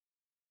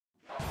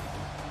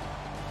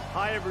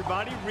Hi,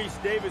 everybody. Reese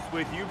Davis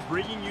with you,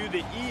 bringing you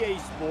the EA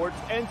Sports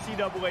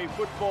NCAA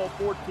Football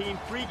 14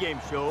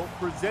 pregame show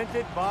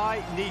presented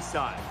by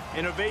Nissan.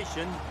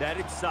 Innovation that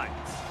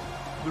excites.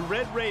 The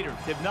Red Raiders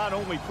have not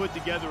only put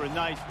together a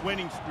nice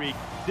winning streak,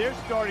 they're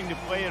starting to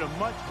play at a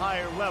much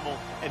higher level,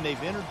 and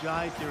they've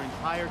energized their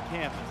entire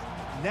campus.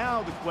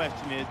 Now the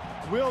question is,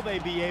 will they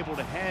be able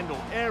to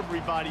handle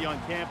everybody on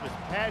campus,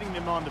 patting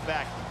them on the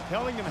back,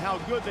 telling them how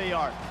good they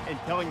are, and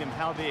telling them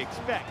how they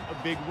expect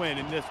a big win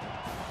in this one?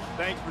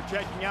 Thanks for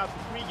checking out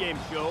the pregame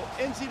show.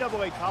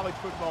 NCAA college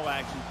football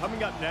action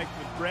coming up next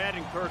with Brad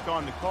and Kirk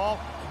on the call.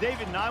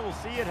 David and I will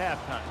see you at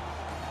halftime.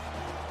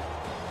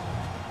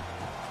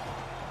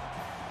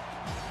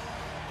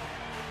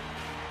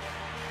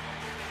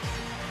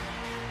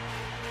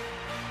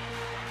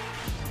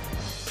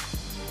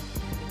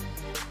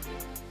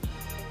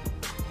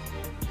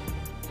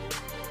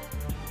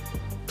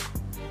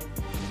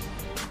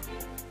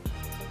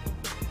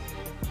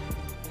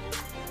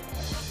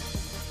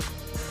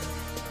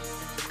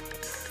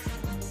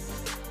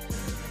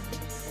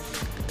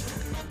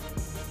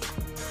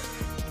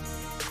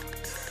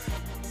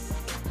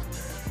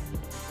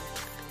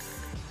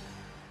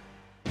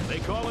 They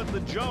call it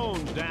the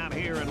Jones down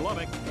here in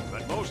Lubbock,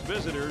 but most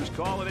visitors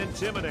call it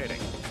intimidating.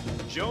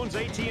 Jones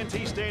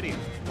AT&T Stadium,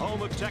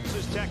 home of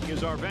Texas Tech,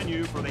 is our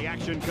venue for the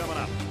action coming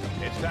up.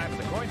 It's time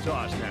for the coin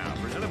toss now,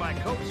 presented by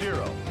Coke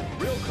Zero.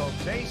 Real Coke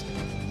taste,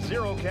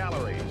 0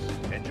 calories.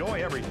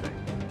 Enjoy everything.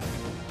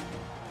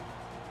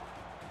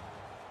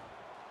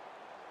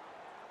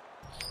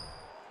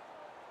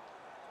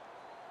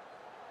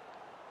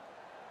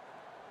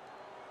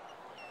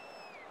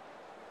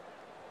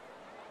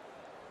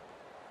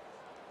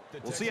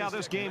 We'll see how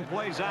this game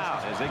plays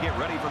out as they get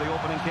ready for the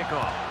opening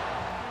kickoff.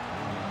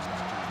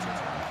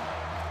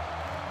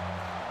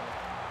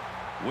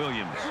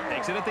 Williams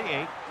takes it at the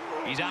 8.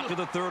 He's out to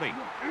the 30.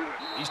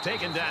 He's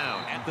taken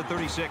down at the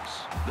 36.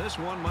 This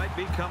one might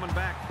be coming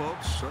back,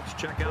 folks. Let's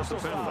check out the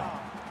penalty.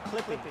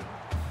 Clipping.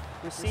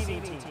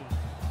 Receiving team.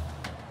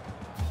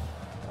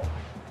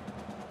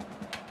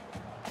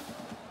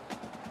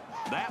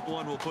 That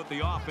one will put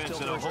the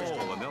offense in a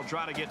hole, and they'll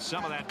try to get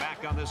some of that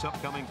back on this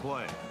upcoming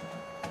play.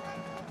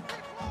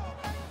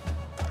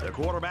 The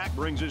quarterback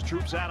brings his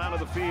troops out onto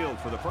the field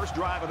for the first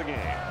drive of the game.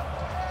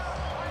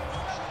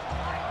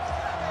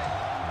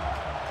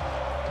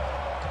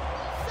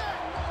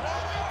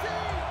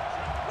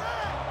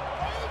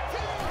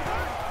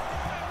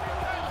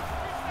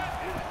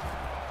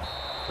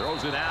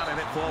 Throws it out, and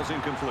it falls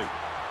incomplete.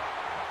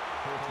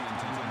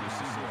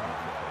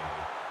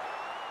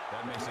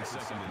 That makes it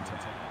 2nd and 10.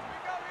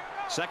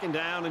 2nd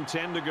down and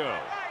 10 to go.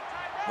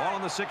 Ball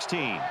on the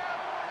 16.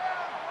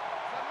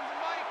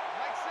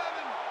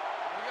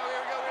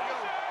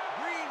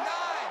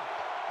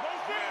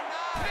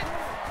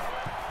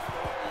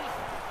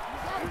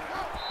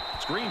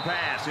 Screen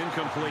pass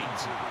incomplete.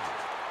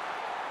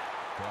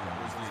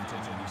 Where's the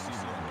intended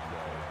receiver on the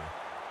play?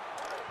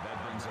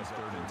 That brings us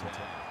 3rd and 10.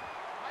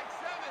 Mike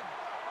 7.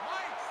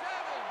 Mike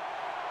 7.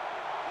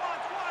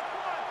 Watch.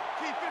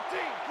 Keep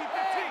 15. Keep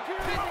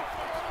 15.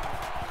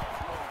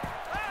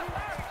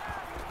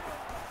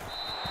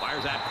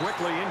 Fires out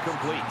quickly,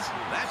 incomplete.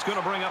 That's going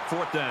to bring up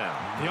 4th down.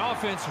 The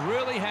offense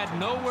really had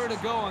nowhere to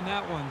go on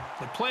that one.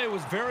 The play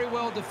was very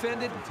well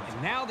defended,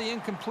 and now the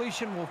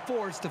incompletion will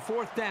force the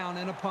 4th down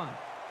and a punt.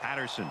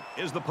 Patterson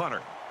is the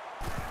punter.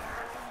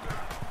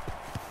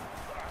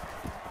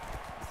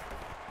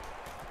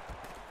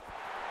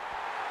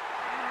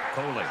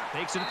 Coley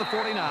takes it at the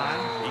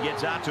 49. He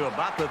gets out to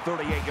about the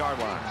 38-yard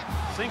line.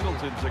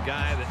 Singleton's a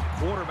guy that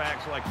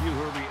quarterbacks like you,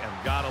 Herbie,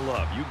 have got to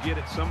love. You get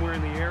it somewhere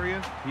in the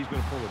area, he's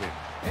going to pull it in.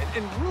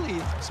 And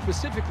really,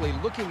 specifically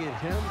looking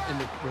at him and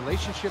the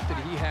relationship that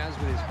he has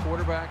with his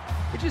quarterback,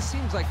 it just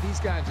seems like these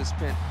guys have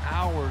spent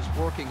hours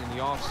working in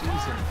the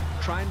offseason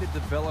trying to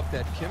develop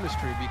that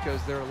chemistry,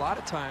 because there are a lot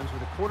of times where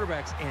the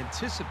quarterback's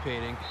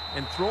anticipating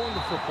and throwing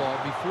the football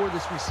before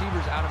this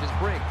receiver's out of his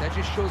break. That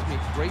just shows me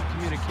great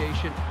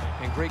communication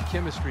and great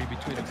chemistry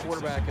between a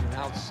quarterback and an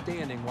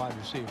outstanding wide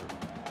receiver.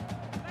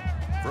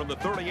 From the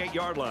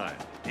 38-yard line,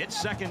 it's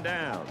 2nd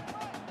down.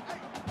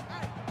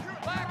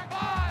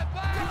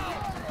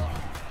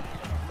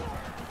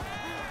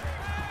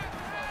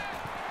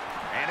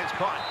 And it's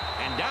caught,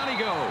 and down he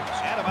goes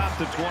at about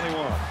the 21.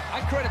 I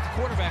credit the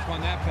quarterback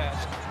on that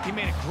pass. He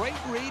made a great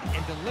read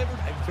and delivered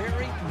a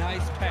very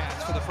nice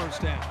pass for the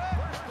 1st down.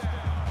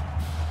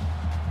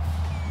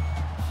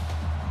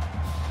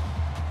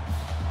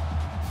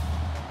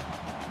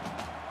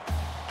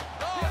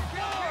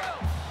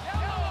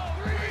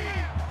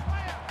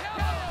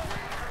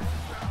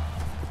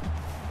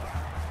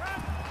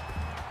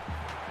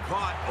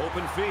 Caught,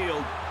 open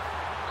field.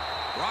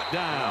 Brought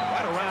down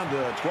right around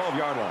the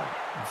 12-yard line.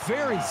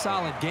 Very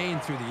solid gain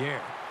through the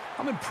air.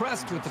 I'm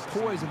impressed with the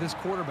poise of this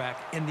quarterback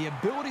and the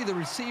ability of the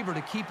receiver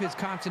to keep his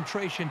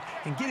concentration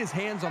and get his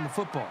hands on the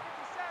football.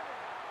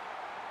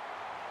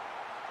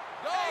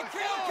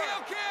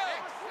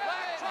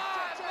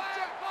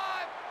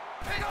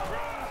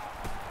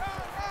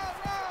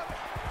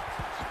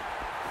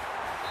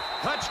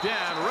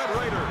 Touchdown, Red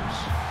Raiders.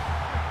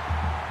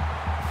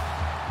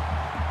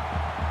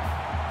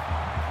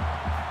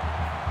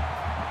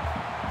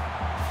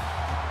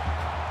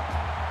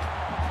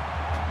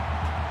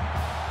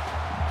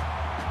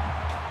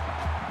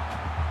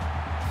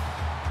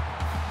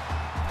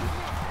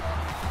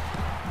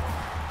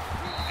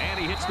 And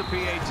he hits the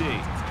PAT.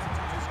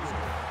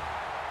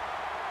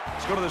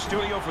 Let's go to the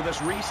studio for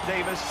this Reese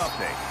Davis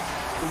update.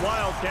 The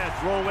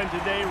Wildcats roll in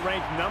today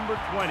ranked number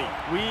 20.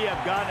 We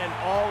have got an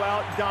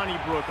all-out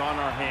Donnybrook on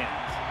our hands.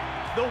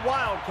 The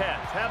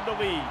Wildcats have the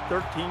lead,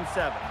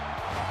 13-7.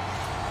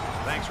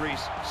 Thanks,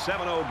 Reese.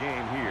 7-0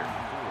 game here.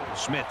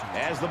 Smith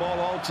has the ball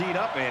all teed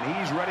up, and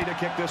he's ready to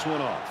kick this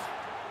one off.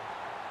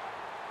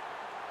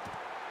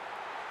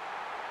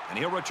 And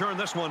he'll return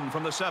this one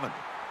from the 7.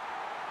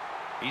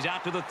 He's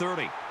out to the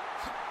 30.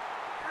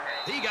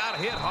 He got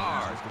hit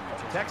hard.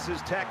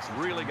 Texas Tech's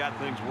really got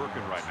things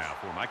working right now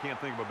for him. I can't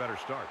think of a better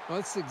start. Well,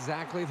 that's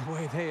exactly the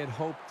way they had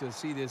hoped to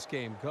see this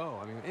game go.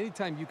 I mean,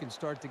 anytime you can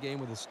start the game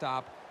with a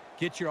stop,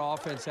 get your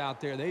offense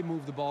out there, they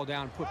move the ball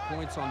down, put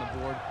points on the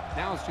board.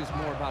 Now it's just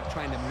more about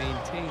trying to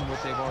maintain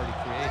what they've already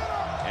created.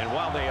 And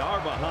while they are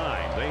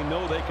behind, they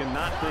know they can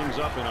knot things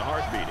up in a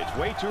heartbeat. It's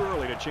way too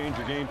early to change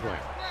your game plan.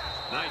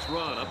 Nice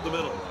run up the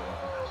middle.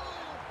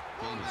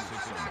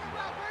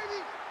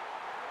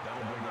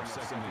 That'll bring up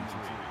 2nd and 3.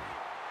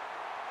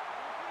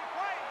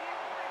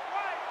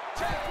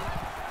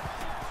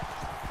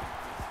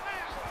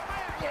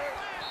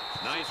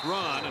 Nice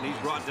run, and he's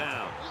brought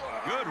down.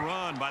 Good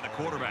run by the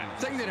quarterback.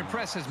 The thing that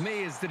impresses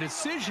me is the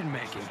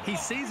decision-making. He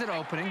sees it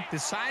opening,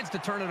 decides to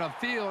turn it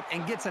upfield,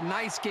 and gets a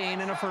nice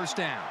gain and a first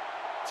down.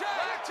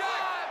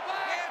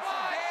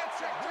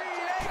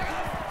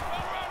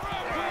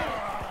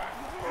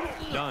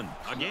 Done.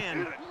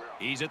 Again,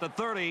 he's at the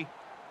 30.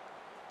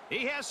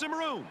 He has some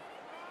room.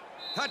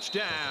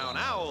 Touchdown,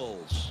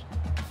 Owls.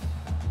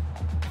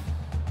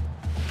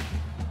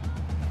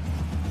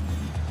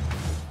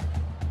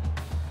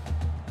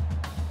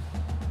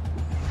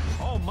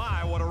 Oh,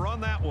 my, what a run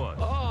that was.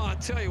 Oh, I'll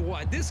tell you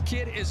what, this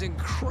kid is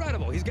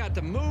incredible. He's got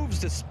the moves,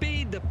 the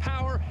speed, the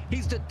power.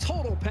 He's the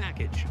total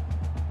package.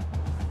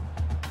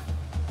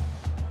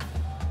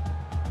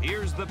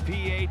 Here's the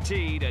PAT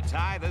to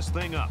tie this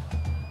thing up.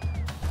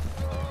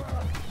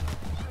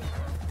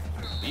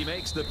 He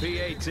makes the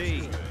PAT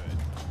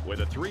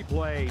with a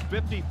 3-play,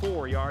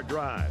 54-yard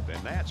drive,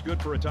 and that's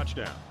good for a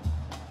touchdown.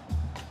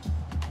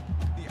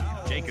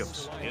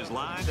 Jacobs is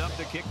lined up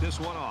to kick this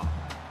one off.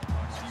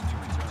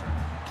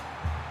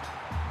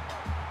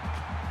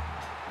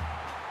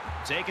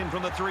 Taken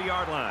from the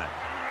 3-yard line.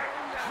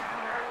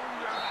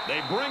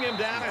 They bring him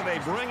down, and they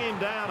bring him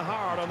down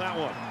hard on that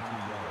one.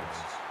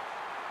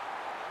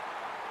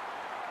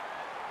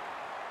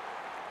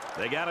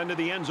 They got into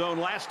the end zone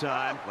last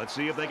time. Let's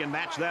see if they can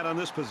match that on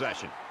this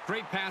possession.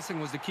 Great passing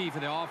was the key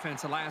for the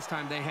offense the last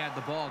time they had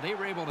the ball. They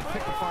were able to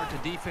pick apart the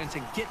defense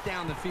and get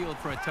down the field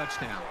for a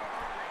touchdown.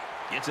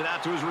 Gets it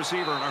out to his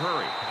receiver in a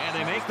hurry. And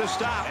they make the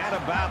stop at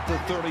about the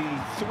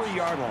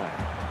 33-yard line.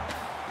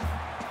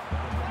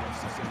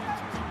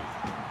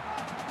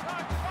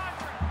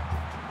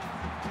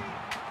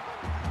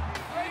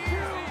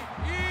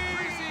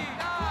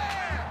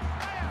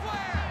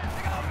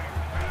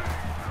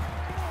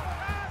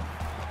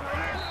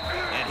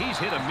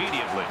 Hit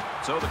immediately,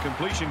 so the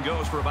completion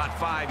goes for about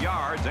 5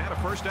 yards and a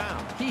first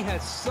down. He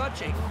has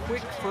such a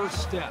quick first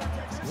step.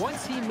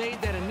 Once he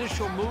made that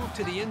initial move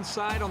to the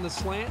inside on the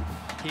slant,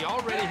 he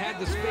already had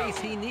the space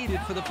he needed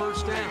for the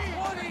first down.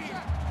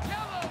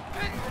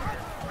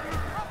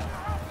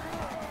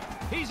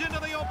 He's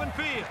into the open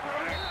field.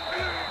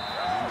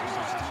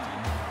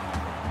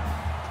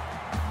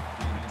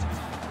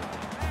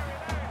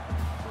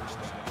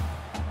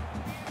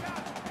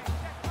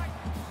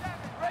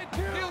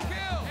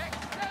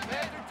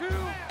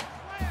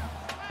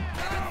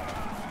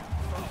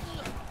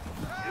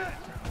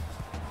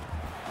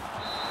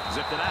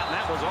 Zipped it out, and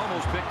that was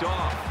almost picked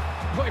off.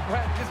 Boy,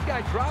 Brad, this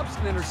guy drops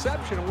an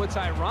interception, and what's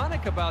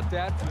ironic about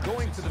that from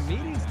going to the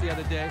meetings the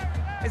other day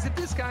is that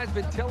this guy's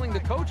been telling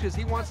the coaches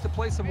he wants to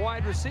play some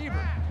wide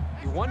receiver.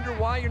 You wonder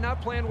why you're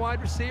not playing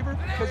wide receiver?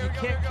 Because you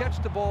can't catch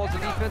the ball as a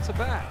defensive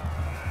back.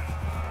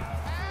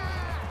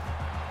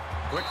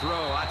 Quick throw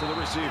out to the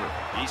receiver.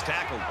 He's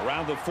tackled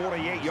around the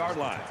 48-yard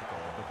line.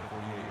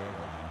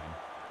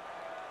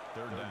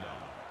 3rd down.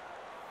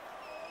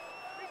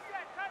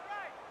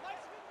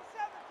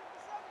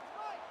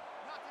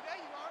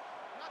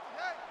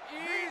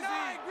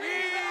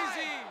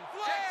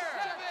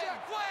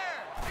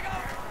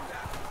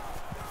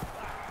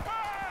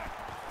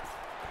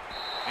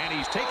 And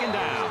he's taken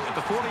down at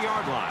the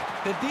 40-yard line.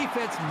 The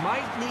defense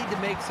might need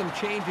to make some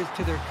changes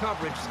to their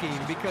coverage scheme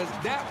because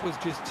that was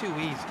just too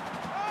easy.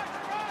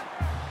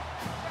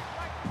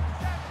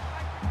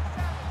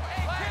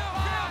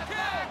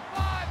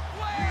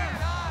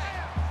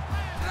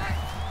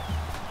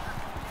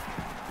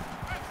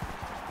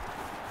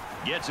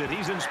 Gets it.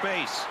 He's in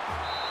space.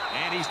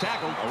 And he's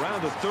tackled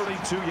around the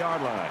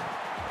 32-yard line.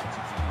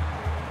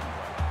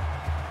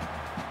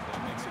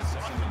 That makes it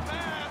 2nd and 2.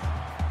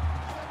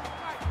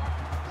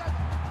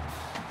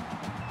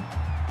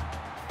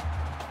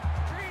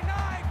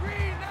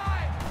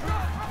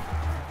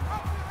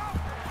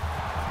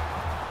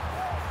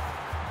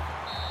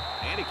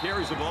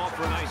 carries the ball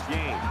for a nice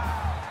gain.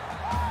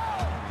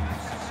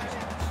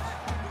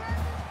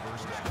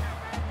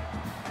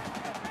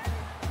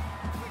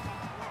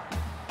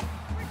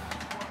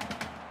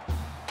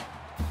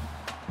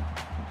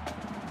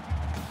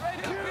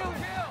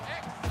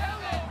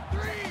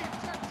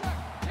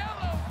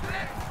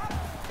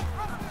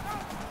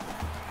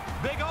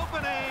 Big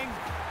opening.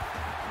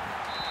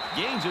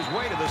 Gains his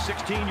way to the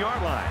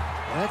 16-yard line.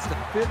 Well, that's the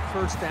 5th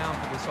first down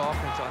for this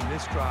offense on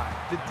this drive.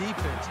 The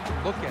defense, you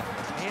can look at it.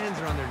 His hands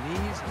are on their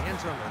knees,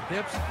 hands are on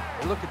their hips.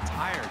 They're looking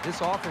tired.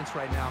 This offense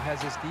right now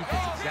has this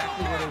defense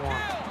exactly where they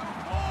want it.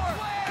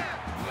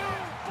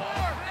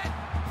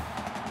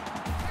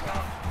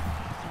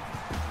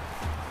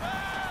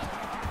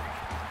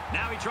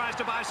 Now he tries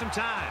to buy some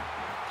time.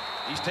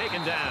 He's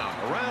taken down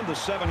around the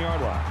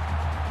 7-yard line.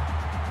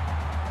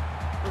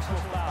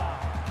 Personal foul.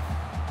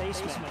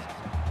 Basement.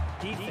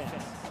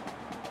 Defense.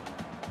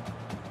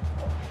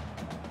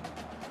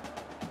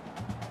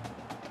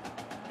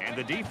 And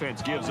the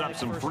defense gives up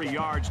some free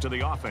yards to the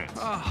offense.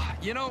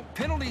 You know,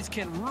 penalties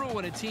can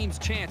ruin a team's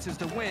chances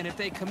to win if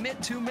they commit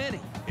too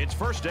many. It's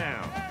first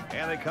down,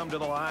 and they come to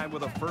the line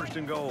with a 1st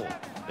and goal.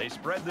 They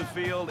spread the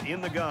field in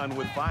the gun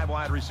with 5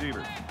 wide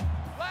receivers.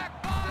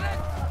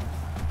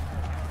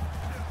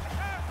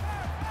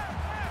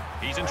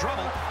 He's in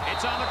trouble.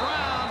 It's on the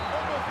ground,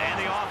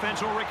 and the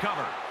offense will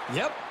recover.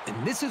 Yep,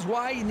 and this is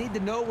why you need to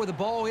know where the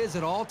ball is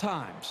at all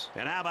times.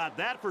 And how about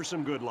that for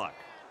some good luck?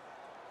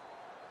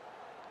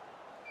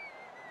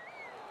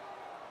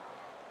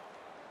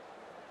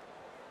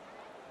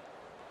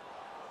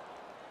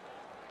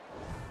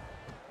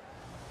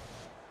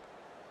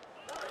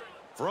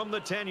 From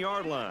the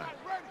 10-yard line,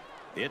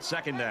 it's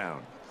 2nd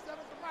down.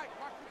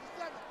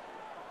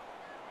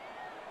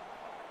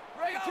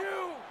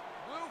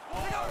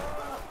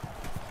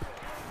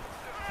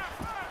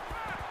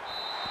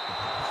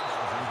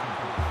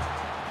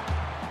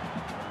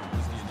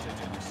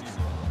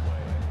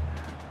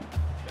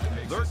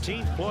 The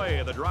 13th play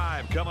of the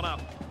drive coming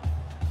up.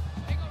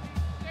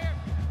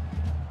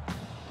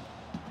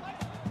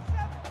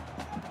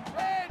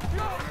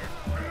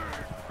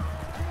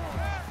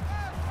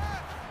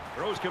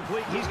 Throws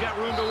complete. He's got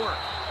room to work.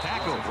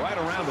 Tackled right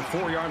around the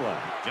 4-yard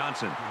line.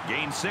 Johnson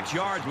gains 6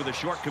 yards with a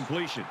short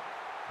completion.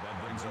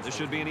 This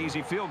should be an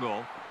easy field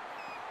goal.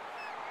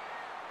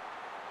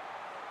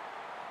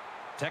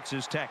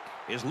 Texas Tech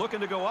is looking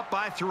to go up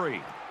by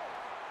 3.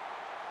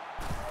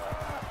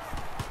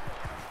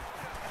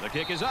 The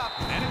kick is up,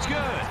 and it's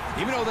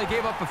good. Even though they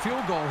gave up a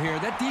field goal here,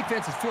 that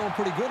defense is feeling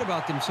pretty good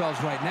about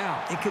themselves right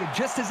now. It could have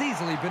just as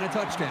easily been a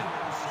touchdown.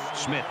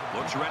 Smith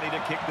looks ready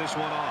to kick this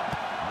one off.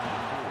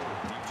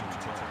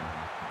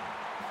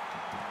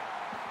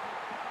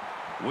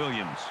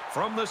 Williams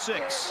from the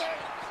 6.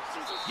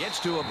 Gets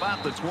to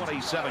about the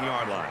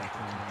 27-yard line.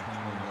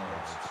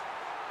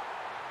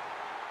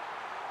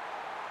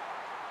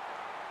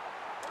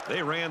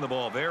 They ran the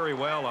ball very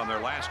well on their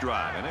last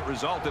drive, and it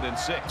resulted in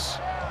 6.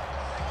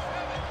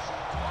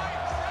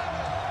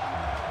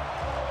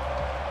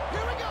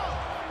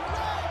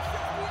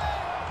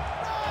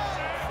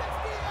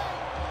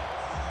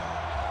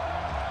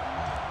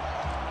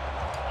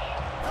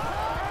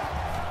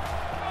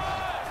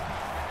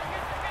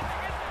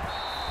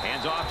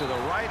 Hands off to the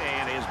right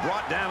and is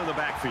brought down in the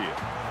backfield.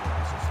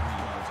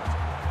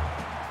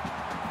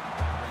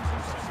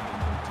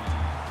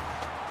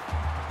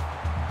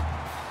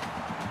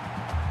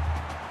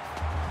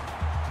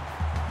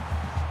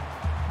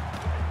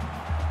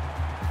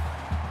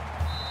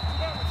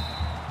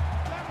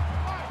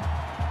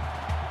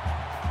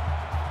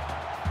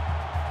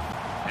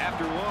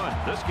 After one,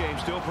 this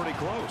game's still pretty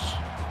close.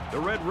 The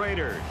Red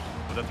Raiders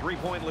with a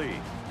 3-point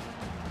lead.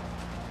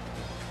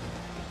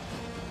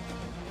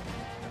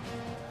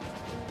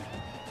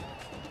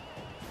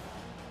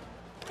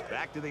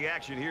 Back to the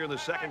action here in the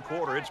 2nd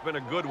quarter. It's been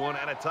a good one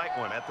and a tight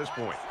one at this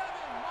point.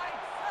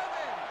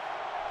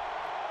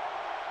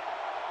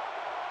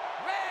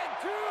 Red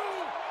 2,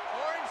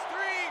 orange 3,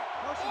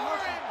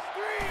 orange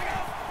 3.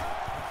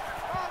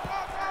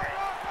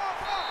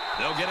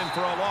 They'll get him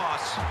for a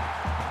loss.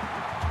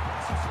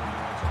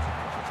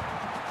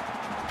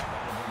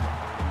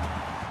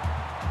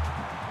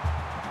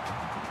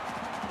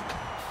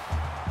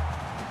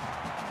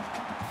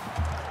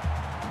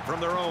 From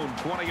their own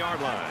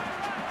 20-yard line.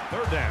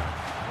 3rd down.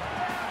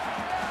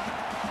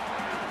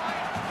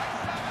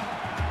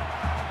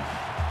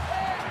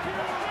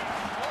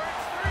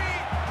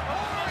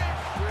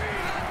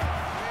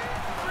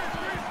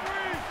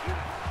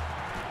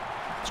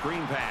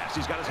 Screen pass.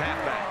 He's got his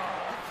halfback.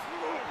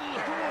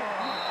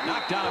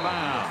 Knocked out of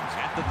bounds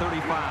at the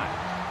 35.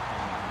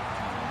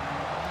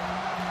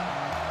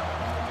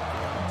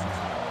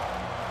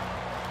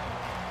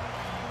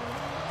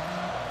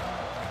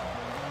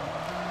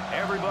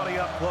 Everybody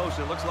up close.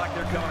 It looks like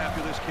they're coming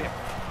after this kick.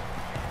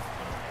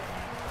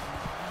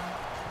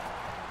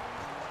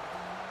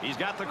 He's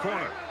got the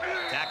corner.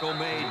 Tackle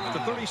made at the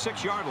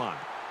 36-yard line.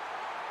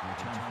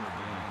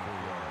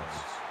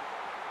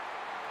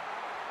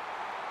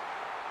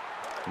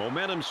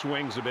 Momentum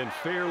swings have been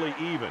fairly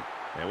even.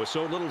 And with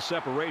so little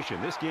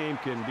separation, this game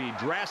can be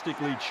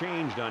drastically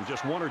changed on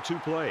just 1 or 2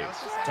 plays.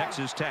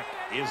 Texas Tech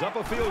is up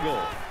a field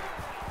goal.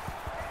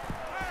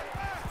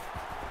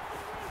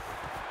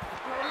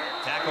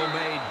 Tackle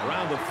made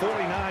around the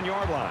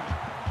 49-yard line.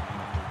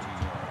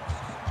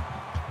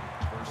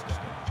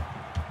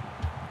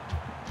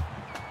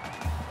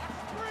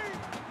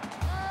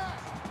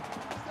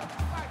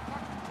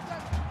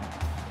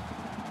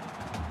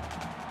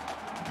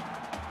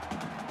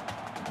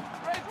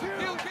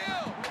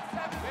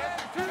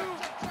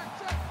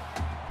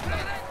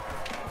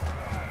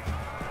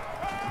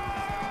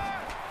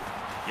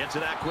 Gets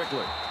it out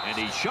quickly, and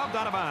he's shoved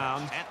out of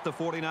bounds at the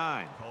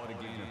 49. Call it a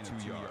gain of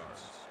 2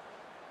 yards.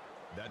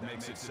 That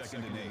makes it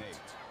 2nd and 8. I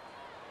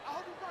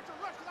hope you brought your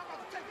lunch because I'm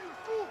about to take you to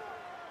school.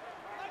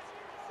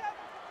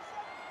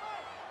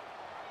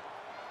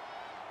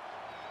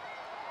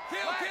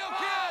 Kill, kill,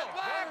 kill!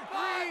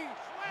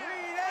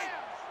 Green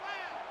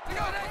 8.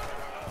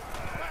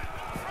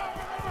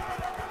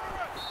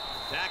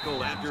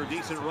 Tackled after a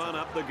decent run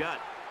up the gut.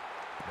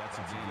 That's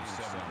a gain of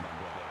 7 on the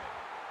play.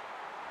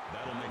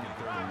 That'll make it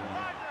 3rd and 1.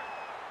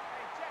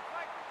 Hey, check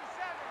Mike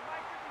 57.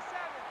 Mike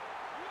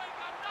 57. You ain't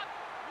got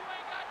nothing. You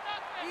ain't got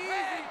nothing.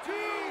 Easy,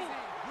 two.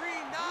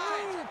 Green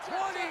 9.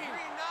 20.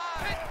 Green 9.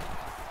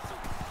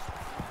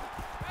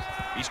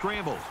 He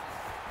scrambled.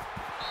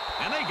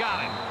 And they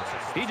got him.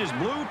 He just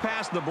blew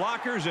past the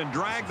blockers and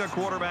dragged the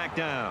quarterback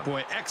down.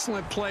 Boy,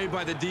 excellent play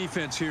by the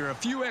defense here. A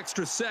few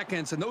extra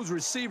seconds, and those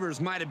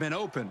receivers might have been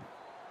open.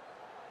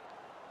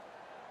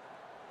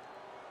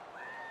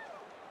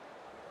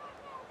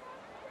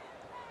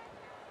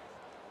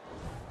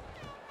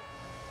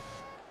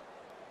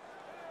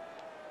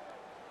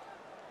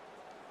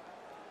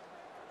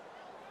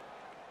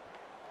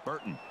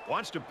 Burton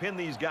wants to pin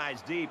these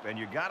guys deep, and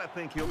you got to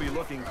think he'll be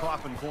looking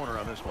coffin corner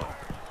on this one.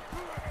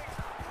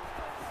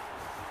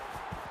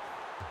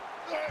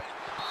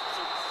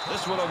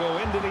 This one will go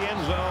into the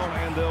end zone,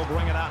 and they'll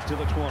bring it out to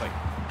the 20.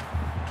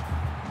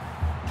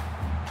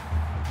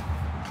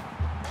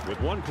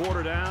 With 1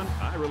 quarter down,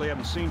 I really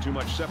haven't seen too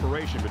much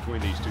separation between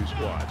these two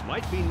squads.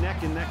 Might be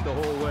neck and neck the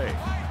whole way.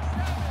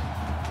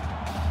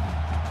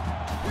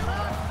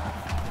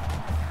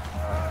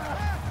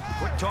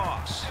 Quick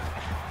toss.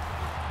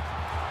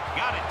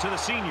 Got it to the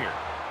senior.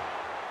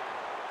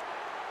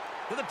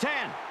 To the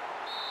 10.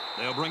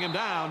 They'll bring him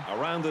down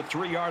around the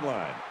 3-yard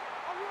line.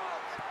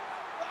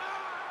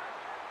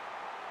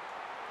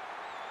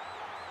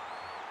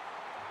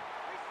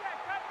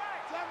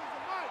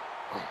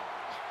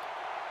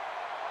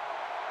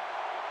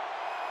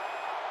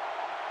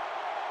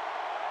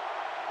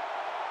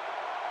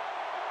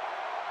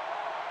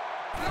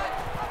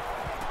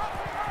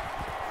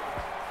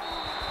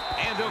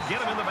 And they'll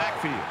get him in the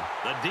backfield.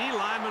 The D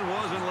lineman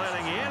wasn't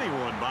letting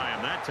anyone by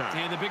him that time.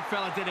 And the big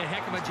fella did a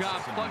heck of a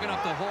job plugging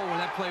up the hole where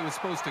that play was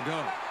supposed to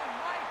go.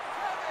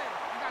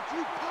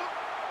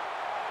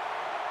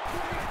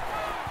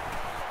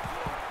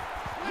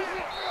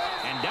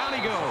 And down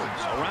he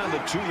goes around the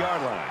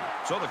 2-yard line.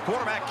 So the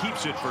quarterback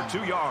keeps it for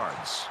 2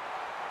 yards.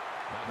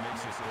 That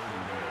makes it 3rd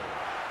and goal.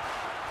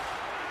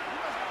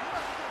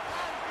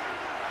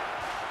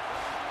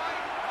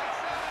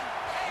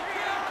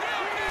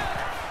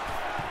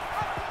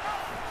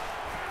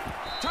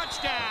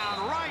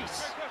 Touchdown,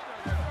 Rice.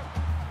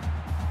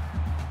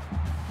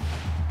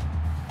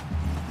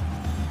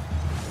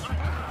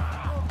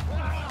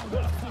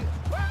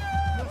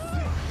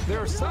 There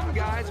are some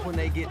guys, when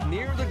they get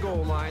near the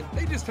goal line,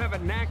 they just have a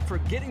knack for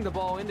getting the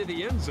ball into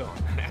the end zone.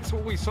 That's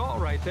what we saw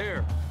right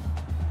there.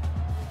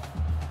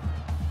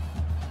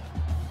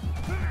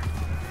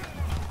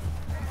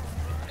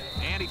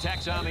 And he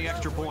tacks on the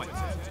extra point.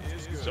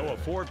 So a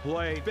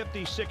 4-play,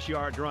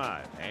 56-yard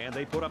drive, and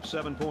they put up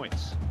 7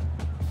 points.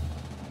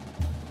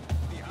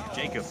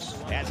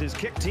 Jacobs has his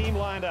kick team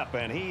lined up,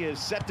 and he is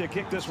set to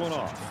kick this one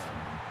off.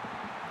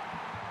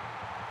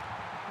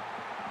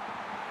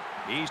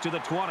 He's to the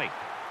 20.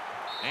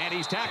 And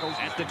he's tackled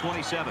at the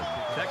 27.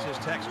 Texas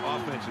Tech's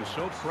offense is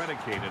so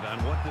predicated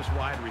on what this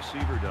wide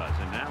receiver does.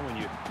 And now when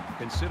you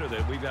consider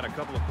that we've got a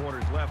couple of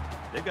quarters left,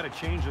 they've got to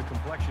change the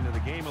complexion of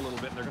the game a little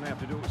bit, and they're going to have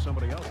to do it with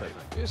somebody else, I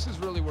think. This is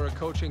really where a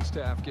coaching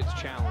staff gets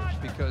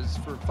challenged, because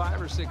for 5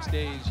 or 6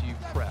 days you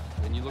prep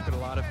and you look at a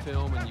lot of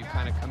film and you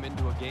kind of come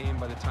into a game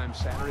by the time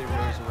Saturday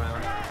rolls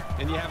around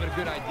and you have a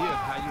good idea of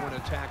how you want to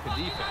attack the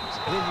defense.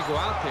 And then you go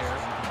out there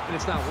and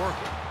it's not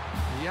working.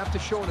 You have to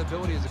show an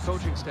ability as a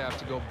coaching staff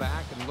to go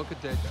back and look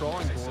at that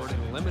drawing board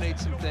and eliminate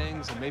some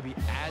things and maybe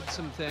add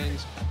some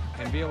things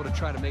and be able to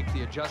try to make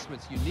the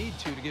adjustments you need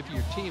to give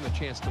your team a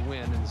chance to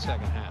win in the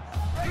second half.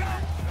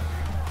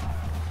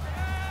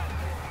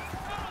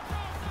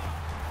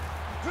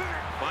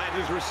 Finds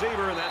his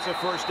receiver, and that's a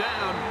first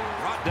down.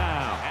 Brought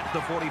down at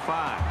the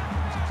 45.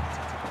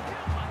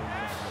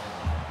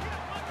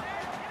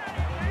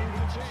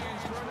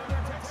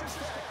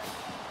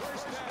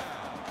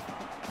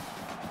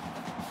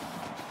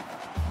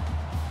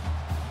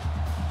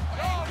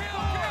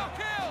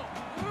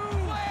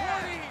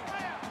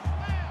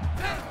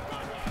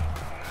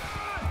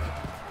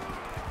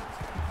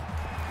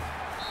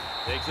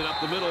 Takes it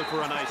up the middle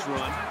for a nice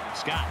run.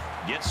 Scott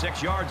gets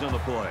 6 yards on the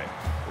play.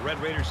 The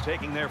Red Raiders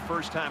taking their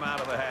first time out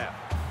of the half.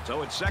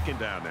 So it's second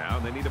down now,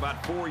 and they need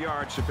about 4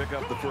 yards to pick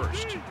up the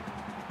first.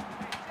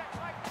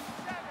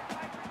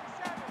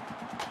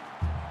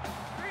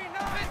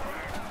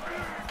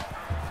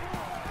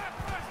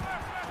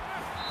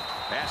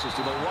 Passes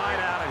to the wide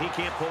out, and he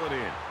can't pull it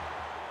in.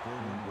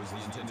 Gordon was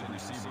the intended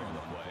receiver on the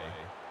play.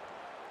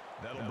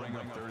 That'll bring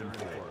up 3rd and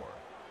 4.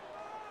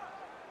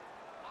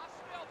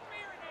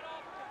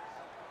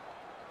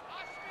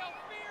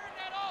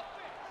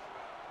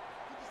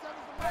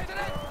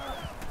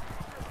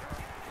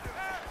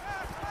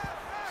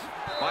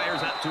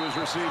 Fires out to his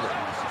receiver.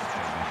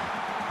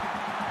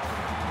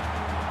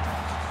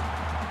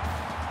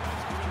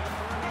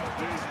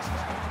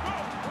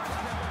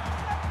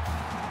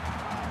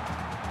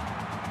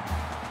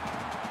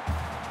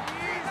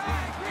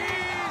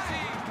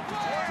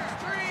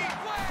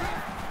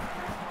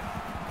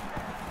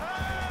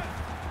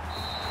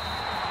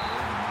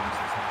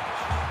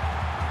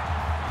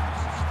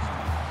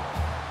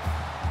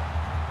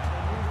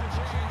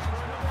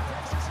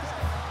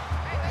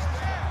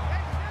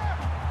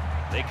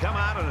 They come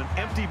out on an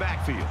empty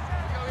backfield.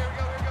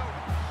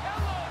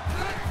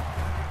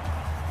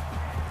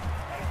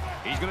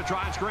 He's going to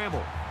try and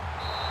scramble.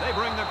 They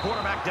bring their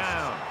quarterback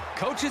down.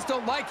 Coaches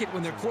don't like it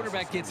when their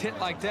quarterback gets hit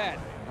like that.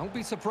 Don't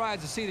be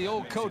surprised to see the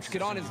old coach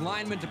get on his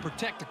lineman to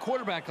protect the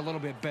quarterback a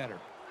little bit better.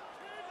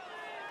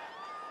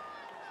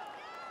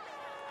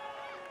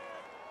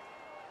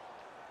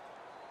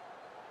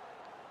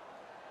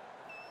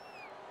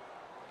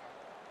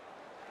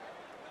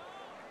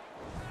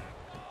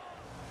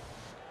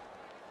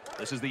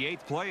 This is the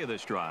 8th play of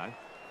this drive. I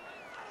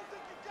don't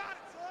think you got it,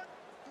 son.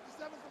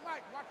 57's the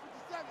mic. Watch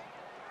 57.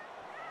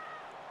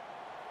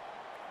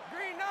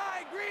 Green 9,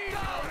 green.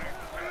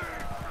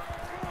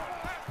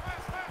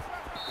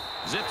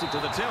 Zips it to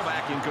the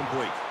tailback,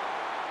 incomplete.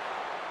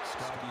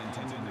 Scott, the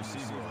intended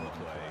receiver on the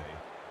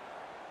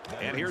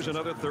play. And here's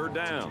another 3rd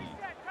down.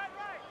 Cut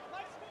right.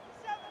 Lights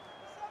 57.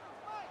 57's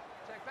mic.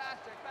 Check pass,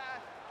 check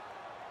pass.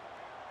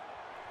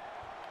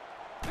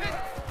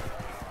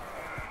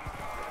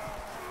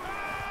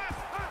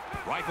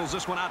 Rifles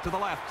this one out to the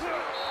left.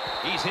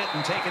 He's hit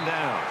and taken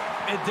down.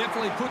 It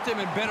definitely put them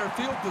in better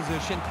field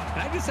position,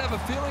 and I just have a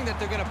feeling that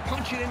they're going to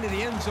punch it into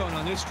the end zone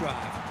on this drive.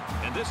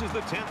 And this is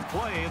the 10th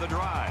play of the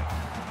drive.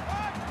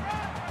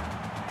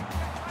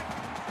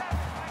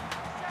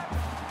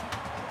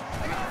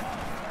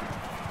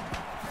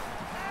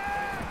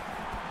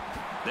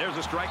 There's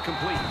a strike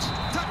complete.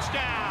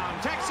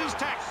 Touchdown, Texas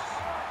Tech.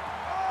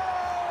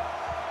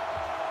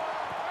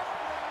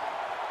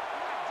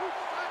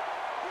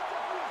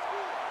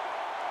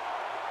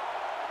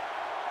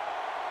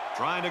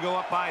 Trying to go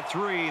up by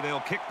 3.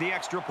 They'll kick the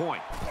extra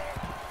point.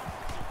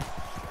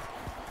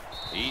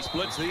 He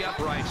splits the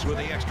uprights with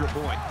the extra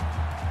point.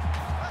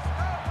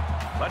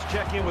 Let's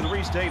check in with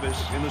Reese Davis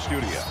in the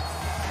studio.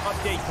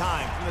 Update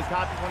time from the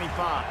top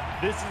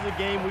 25. This is a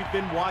game we've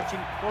been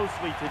watching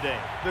closely today.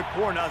 The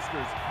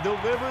Cornhuskers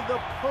deliver the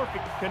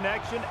perfect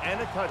connection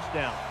and a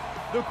touchdown.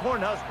 The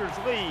Cornhuskers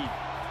lead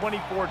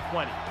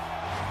 24-20.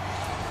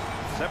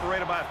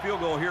 Separated by a field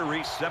goal here,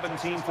 Reese,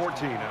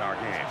 17-14 in our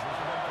game.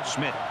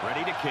 Smith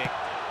ready to kick.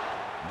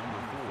 Number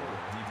 4,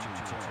 deep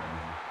to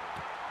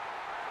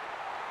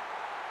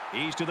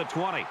 10. He's to the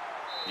 20.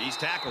 He's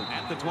tackled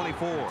at the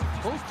 24.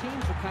 Both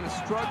teams are kind of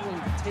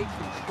struggling to take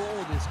control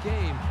of this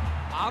game.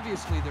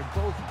 Obviously, they're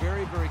both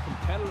very, very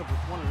competitive with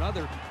one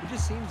another. It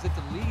just seems that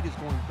the lead is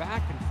going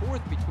back and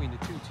forth between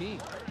the two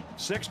teams.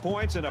 6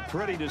 points and a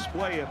pretty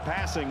display of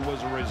passing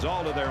was a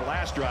result of their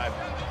last drive.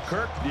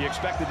 Kirk, do you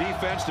expect the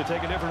defense to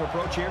take a different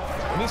approach here?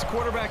 When this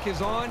quarterback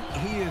is on,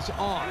 he is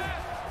on.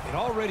 It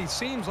already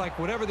seems like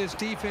whatever this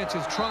defense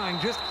is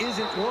trying just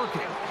isn't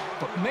working.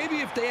 But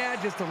maybe if they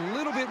add just a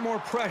little bit more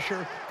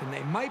pressure, then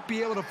they might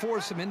be able to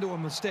force him into a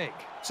mistake.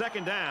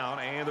 Second down,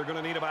 and they're going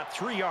to need about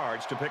 3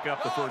 yards to pick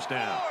up the first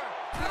down.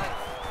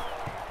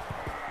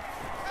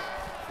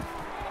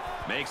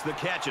 Makes the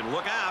catch, and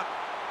look out.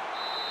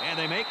 And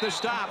they make the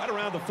stop at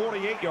around the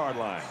 48-yard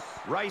line.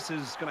 Rice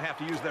is going to have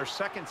to use their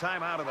second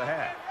time out of the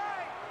half.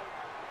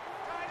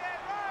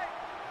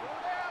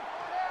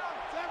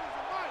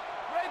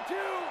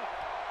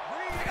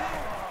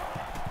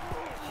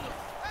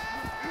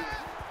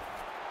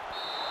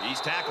 He's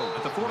tackled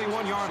at the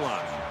 41-yard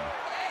line.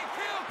 Hey,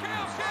 kill.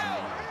 Flare.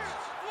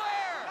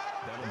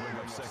 That'll bring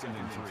up 2nd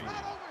and 3.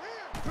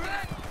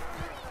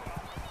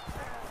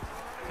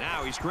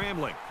 Now he's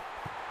scrambling.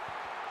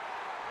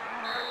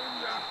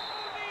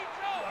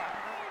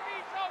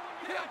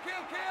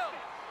 Kill.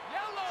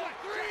 Yellow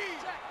 3.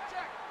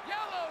 Check.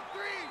 Yellow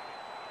 3.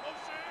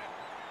 Motion.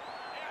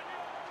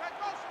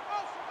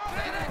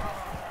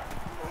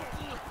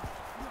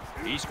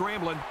 He's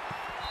scrambling.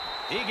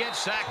 He gets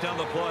sacked on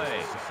the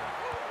play.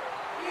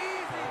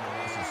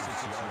 Loss of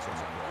 6 yards on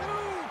the play.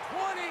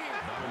 20.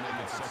 That'll make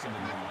it 2nd and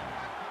 1.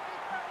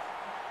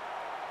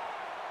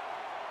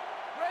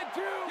 Red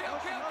 2. Kill.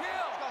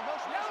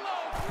 Yellow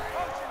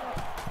 3.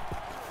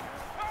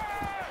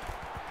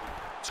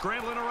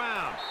 scrambling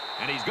around,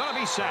 and he's going to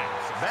be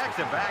sacked.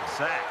 Back-to-back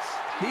sacks.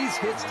 These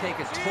hits take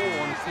a toll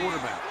on the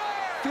quarterback,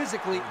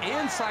 physically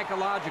and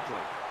psychologically.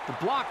 The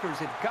blockers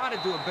have got to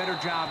do a better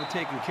job of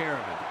taking care of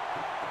it.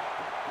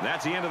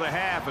 That's the end of the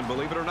half, and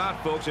believe it or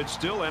not, folks, it's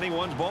still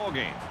anyone's ball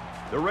game.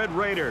 The Red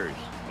Raiders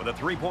with a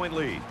 3-point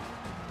lead.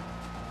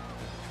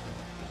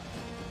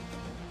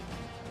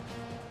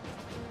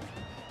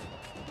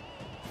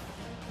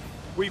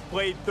 We've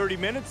played 30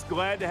 minutes.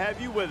 Glad to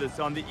have you with us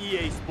on the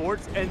EA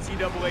Sports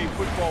NCAA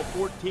Football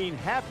 14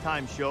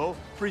 halftime show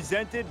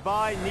presented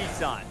by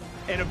Nissan.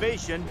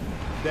 Innovation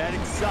that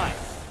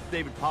excites.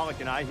 David Pollack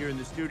and I here in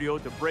the studio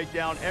to break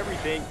down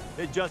everything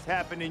that just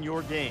happened in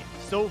your game.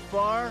 So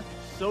far,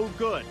 so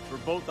good for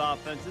both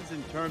offenses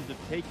in terms of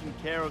taking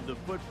care of the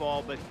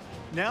football, but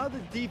now the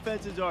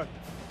defenses are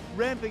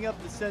ramping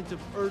up the sense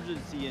of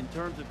urgency in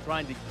terms of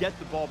trying to get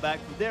the ball back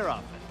for their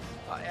offense.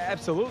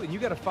 Absolutely. You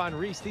got to find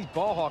Reese. These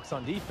ball hawks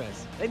on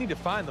defense, they need to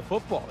find the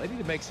football. They need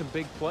to make some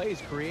big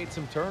plays, create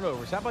some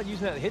turnovers. How about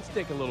using that hit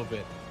stick a little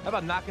bit? How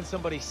about knocking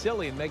somebody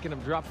silly and making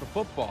them drop the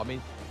football? I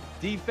mean,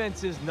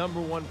 defense's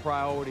 #1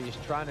 priority is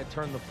trying to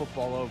turn the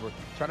football over,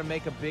 try to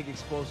make a big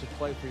explosive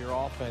play for your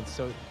offense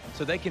so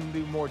they can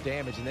do more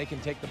damage and they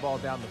can take the ball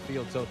down the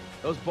field. So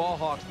those ball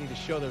hawks need to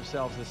show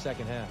themselves in the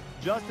second half.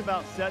 Just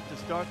about set to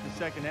start the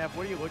second half.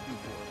 What are you looking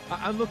for?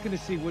 I'm looking to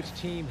see which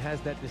team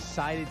has that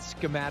decided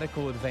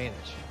schematical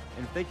advantage.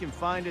 And if they can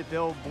find it,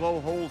 they'll blow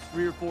holes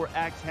 3 or 4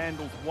 axe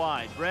handles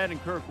wide. Brad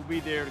and Kirk will be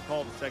there to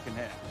call the second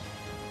half.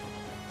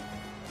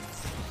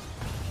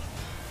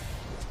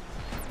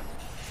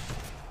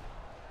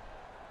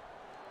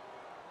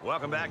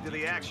 Welcome back to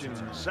the action.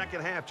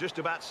 Second half just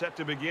about set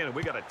to begin.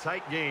 We got a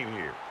tight game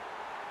here.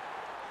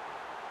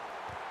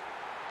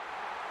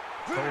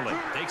 Foley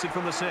takes it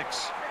from the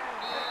 6.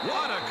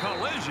 What a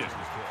collision.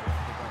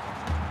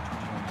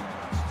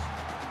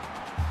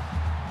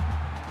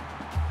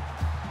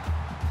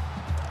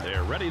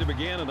 They're ready to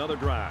begin another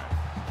drive.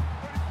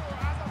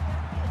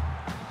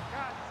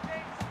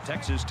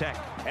 Texas Tech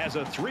has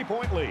a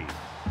 3-point lead.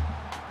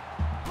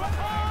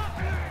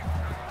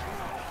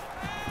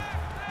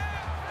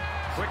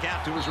 Quick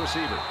out to his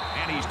receiver,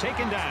 and he's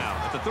taken down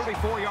at the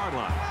 34-yard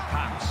line.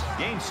 Cox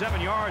gained 7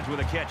 yards with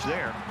a catch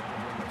there.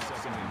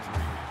 Second and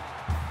 3.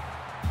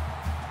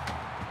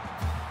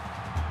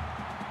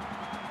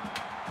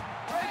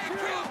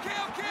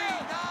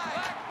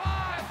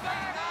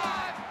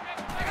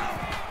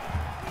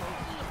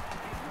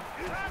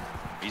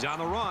 He's on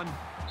the run.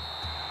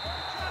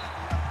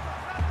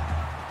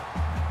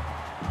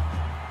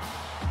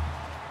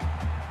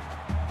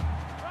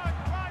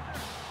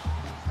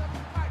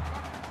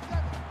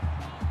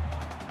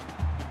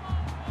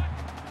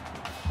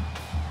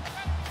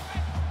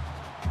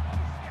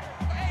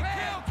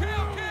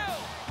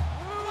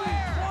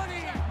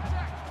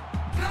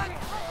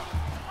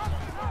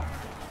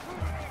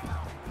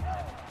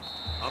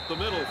 Up the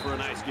middle for a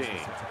nice gain.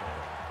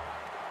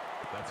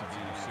 That's a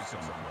gain of 6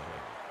 on the play.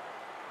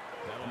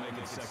 That'll make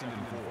it 2nd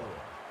and 4.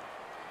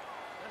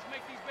 Let's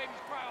make these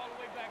babies cry all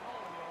the way back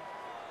home, yo.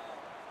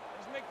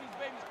 Let's make these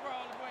babies cry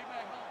all the way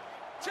back home.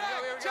 Check,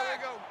 here we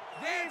go.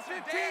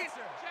 Dancer,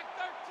 dancer. Check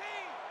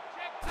 13.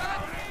 Check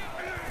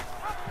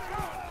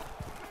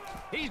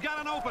 13. He's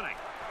got an opening.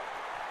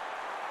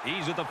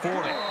 He's at the 40.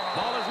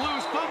 Ball is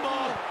loose.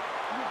 Fumble.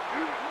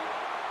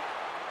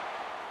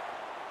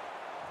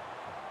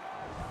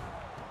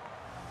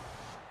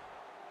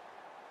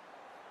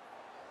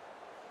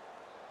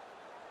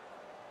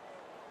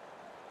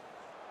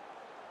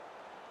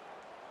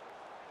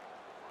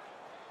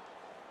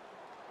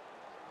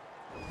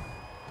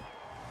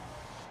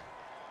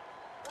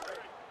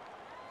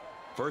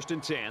 First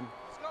and 10.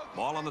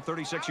 Ball on the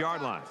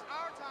 36-yard line.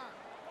 Our time.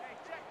 Hey,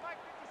 check Mike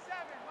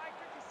 57. Mike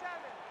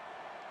 57.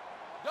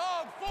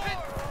 Dog 4.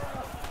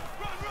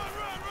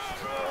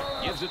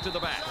 Run. Gives it to the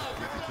back.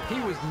 He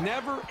was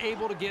never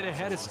able to get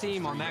ahead of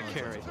steam on that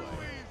carry.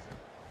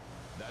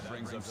 That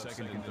brings up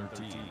 2nd and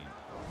 13.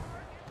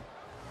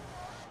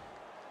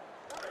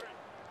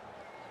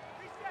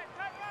 Reset,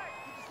 tight right.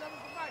 57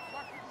 for Mike.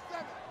 Mark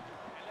 57.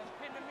 And let's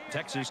pin the mirror.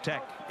 Texas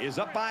Tech is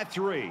up by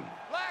 3.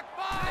 Black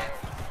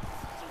 5.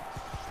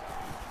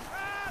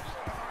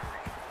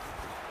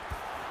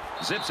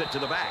 Zips it to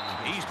the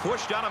back. He's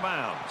pushed out of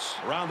bounds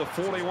around the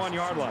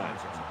 41-yard line.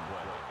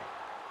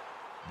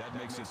 That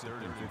makes it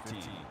 3rd and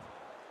 15.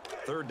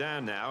 Third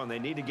down now, and they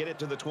need to get it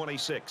to the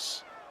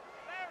 26.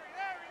 Larry.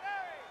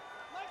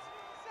 Mike's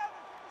 57.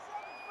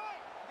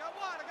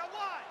 I got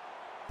one.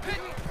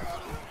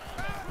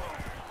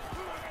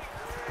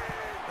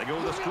 They go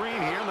with the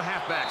screen here, and the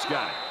halfback's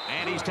got it.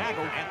 And he's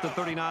tackled at the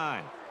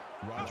 39.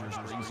 Rogers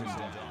brings him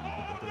down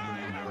at the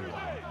 39-yard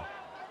line.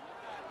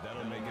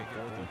 That'll make it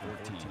 4th and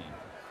 14.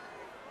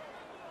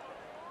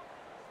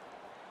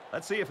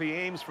 Let's see if he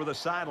aims for the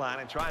sideline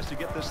and tries to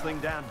get this thing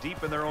down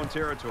deep in their own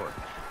territory.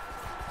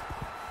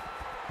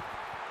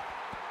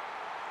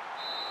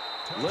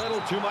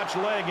 Little too much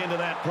leg into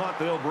that punt.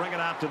 They'll bring it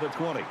out to the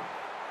 20.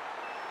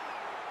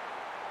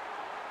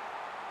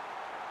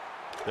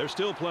 There's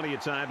still plenty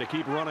of time to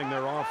keep running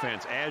their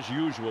offense as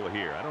usual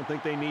here. I don't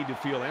think they need to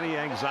feel any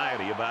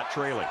anxiety about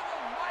trailing.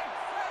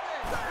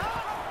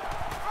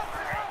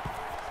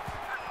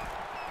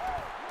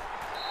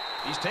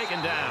 He's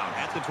taken down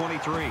at the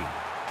 23.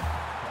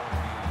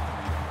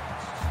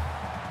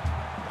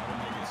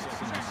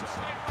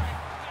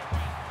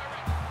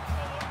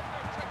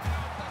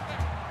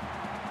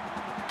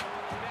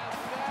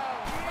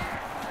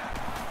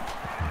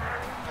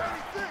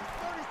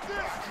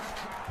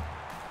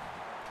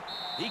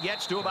 He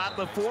gets to about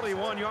the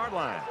 41-yard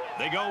line.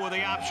 They go with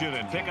the option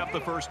and pick up the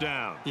first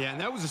down. Yeah,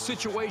 and that was a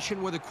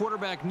situation where the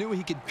quarterback knew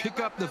he could pick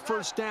up the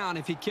first down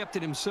if he kept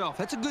it himself.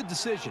 That's a good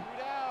decision.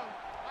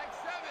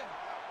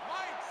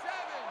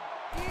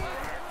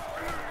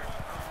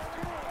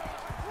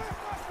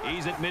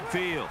 He's at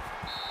midfield.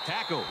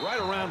 Tackle right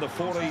around the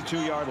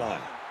 42-yard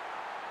line.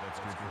 That's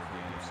good for a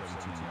gain of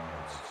 17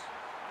 yards.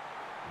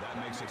 That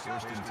makes it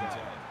first and 10.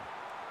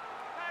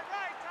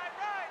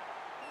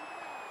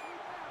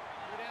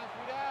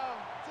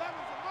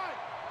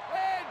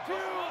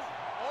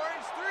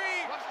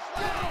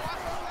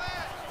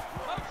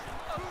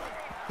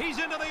 He's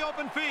into the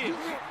open field.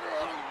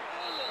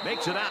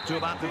 Makes it out to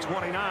about the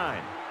 29. Gain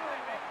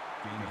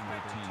of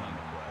 13 on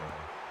the play.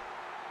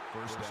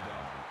 First down.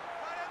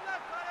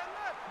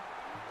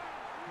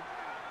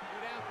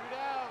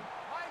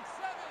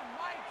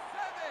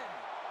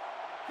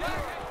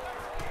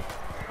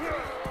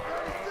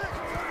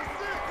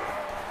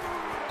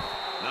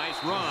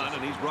 Nice run,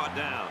 and he's brought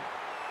down.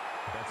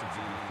 That's a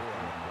gain of 4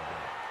 on the play.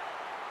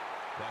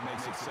 That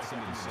makes it second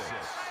and 6.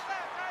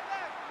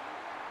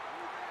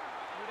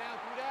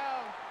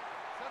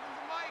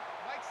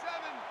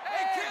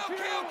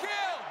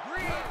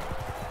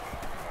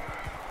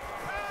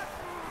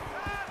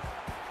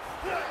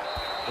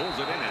 Pulls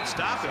it in and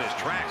stops in his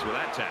tracks with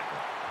that tackle.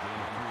 Gain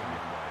of 3 on the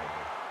play.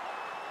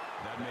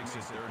 That makes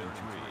it third and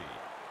 3.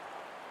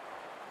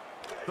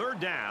 Third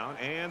down,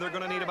 and they're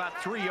going to need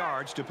about 3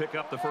 yards to pick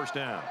up the first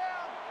down.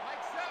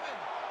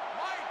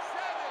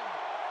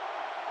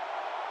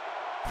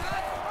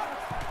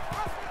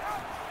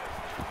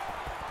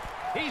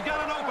 He's got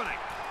an opening.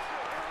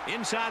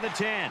 Inside the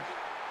 10.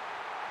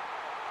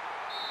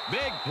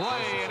 Big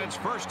play, and it's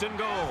first and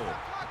goal. Gain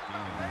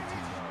of 19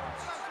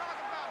 yards.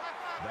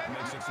 That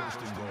makes it first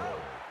and goal.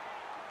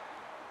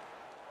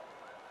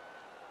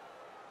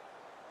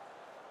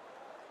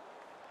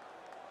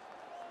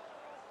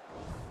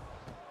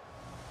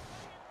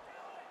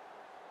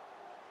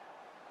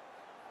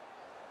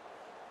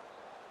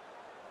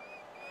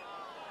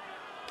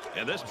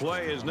 And this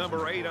play is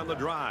number 8 on the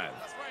drive.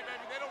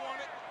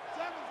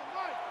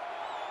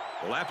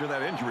 Well, after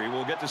that injury,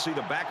 we'll get to see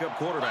the backup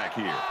quarterback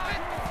here.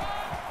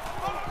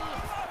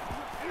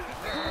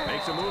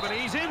 Makes a move, and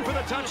he's in for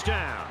the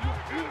touchdown.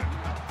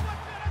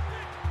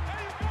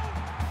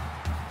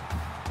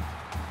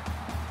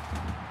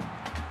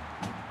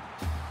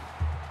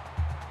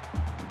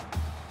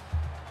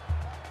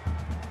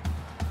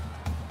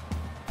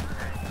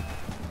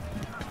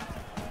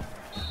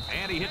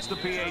 And he hits the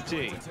PAT.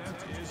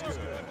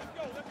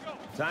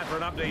 Time for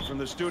an update from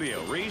the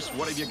studio. Reese,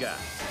 what have you got?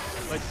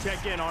 Let's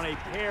check in on a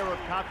pair of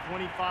top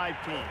 25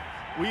 teams.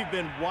 We've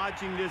been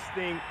watching this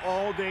thing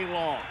all day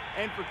long.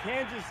 And for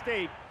Kansas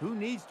State, who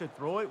needs to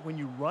throw it when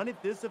you run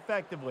it this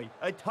effectively?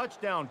 A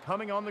touchdown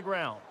coming on the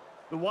ground.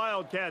 The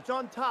Wildcats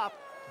on top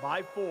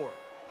by 4. All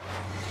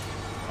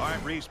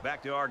right, Reese,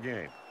 back to our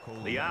game.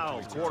 The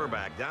Owls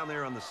quarterback down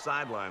there on the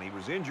sideline. He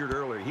was injured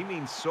earlier. He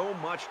means so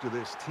much to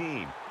this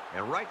team.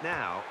 And right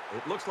now,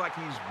 it looks like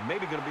he's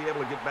maybe going to be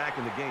able to get back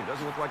in the game.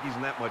 Doesn't look like he's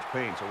in that much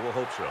pain, so we'll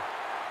hope so.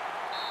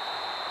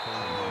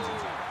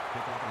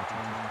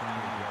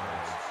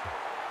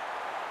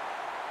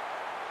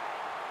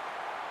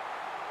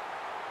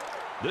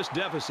 This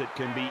deficit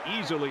can be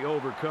easily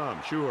overcome,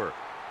 sure.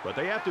 But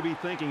they have to be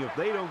thinking if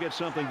they don't get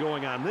something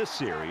going on this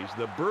series,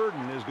 the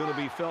burden is going to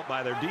be felt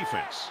by their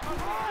defense.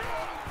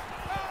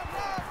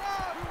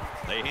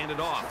 They hand it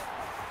off.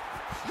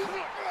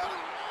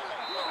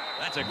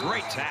 That's a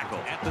great tackle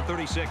at the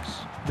 36.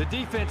 The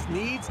defense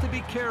needs to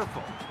be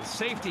careful. The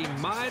safety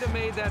might have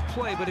made that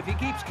play, but if he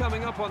keeps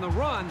coming up on the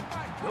run,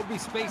 there'll be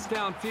space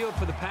downfield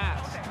for the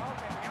pass.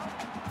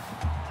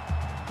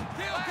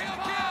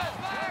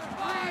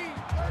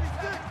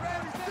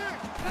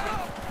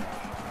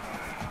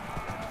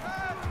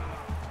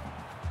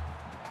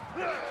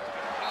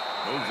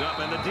 Moves up,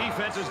 and the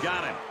defense has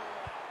got him.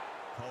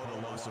 Call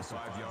it a loss of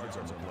 5 yards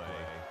on the play.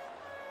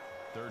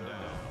 Third down.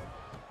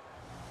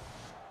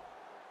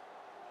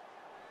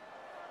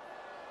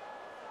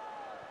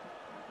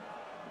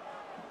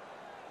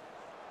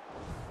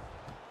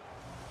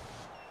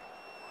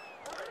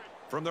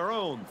 From their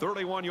own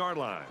 31-yard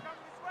line.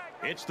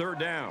 It's third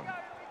down.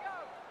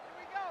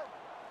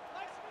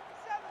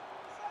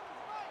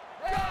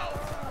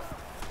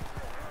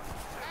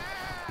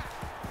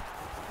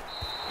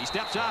 He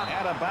steps out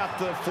at about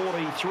the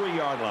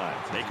 43-yard line.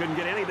 They couldn't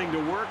get anything to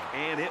work,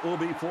 and it will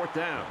be fourth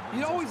down.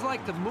 You always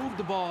like to move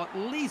the ball at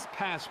least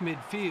past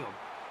midfield,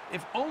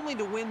 if only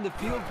to win the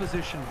field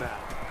position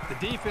battle.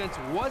 The defense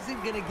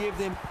wasn't going to give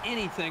them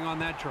anything on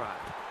that drive.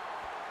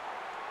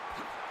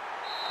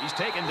 He's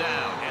taken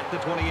down at the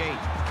 28.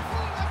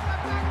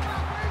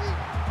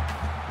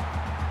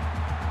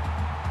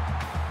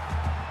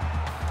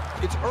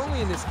 It's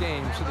early in this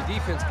game, so the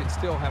defense can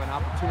still have an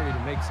opportunity to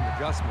make some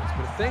adjustments.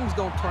 But if things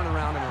don't turn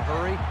around in a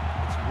hurry,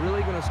 it's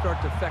really going to start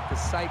to affect the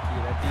psyche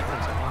of that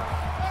defensive line.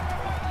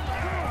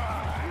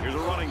 Here's a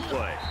running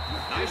play.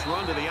 Nice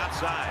run to the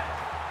outside.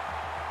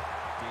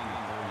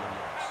 Gaining 4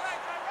 yards.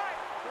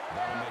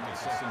 That'll make it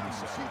 2nd and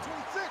 7. Key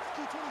 26,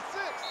 key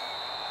 26.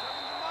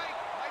 7's to Mike,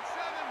 Mike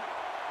 7.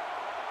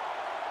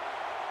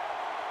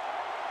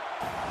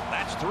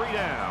 That's 3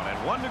 down and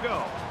 1 to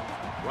go.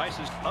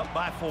 Rice is up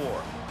by 4.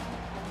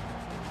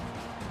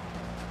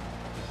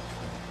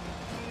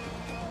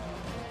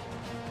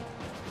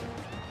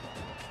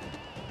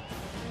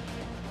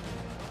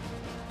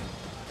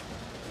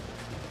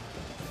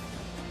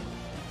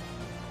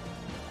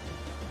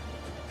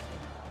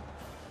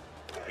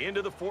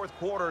 Into the 4th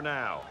quarter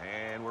now,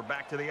 and we're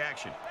back to the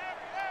action.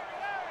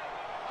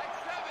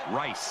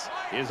 Rice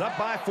is up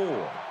by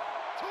 4.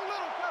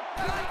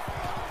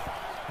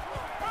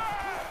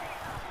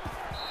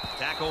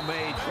 Tackle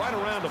made right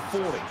around the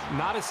 40.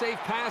 Not a safe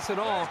pass at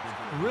all.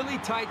 Really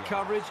tight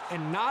coverage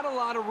and not a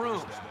lot of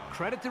room.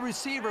 Credit the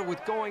receiver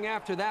with going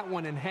after that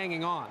one and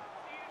hanging on.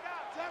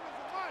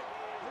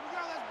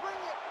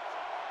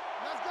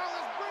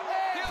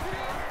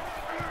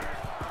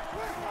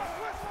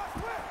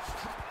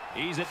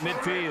 He's at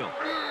midfield.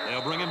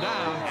 They'll bring him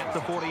down at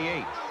the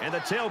 48. And the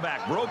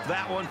tailback broke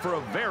that one for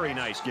a very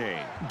nice gain.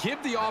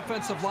 Give the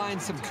offensive line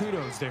some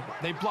kudos there.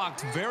 They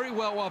blocked very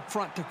well up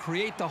front to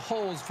create the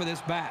holes for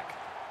this back.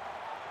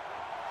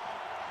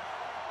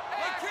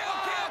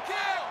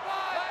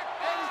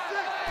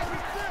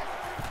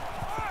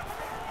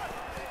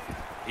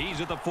 He's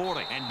at the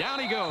 40, and down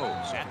he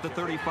goes at the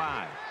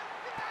 35.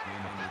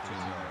 Gain under 10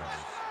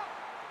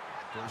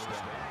 yards. 1st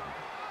down.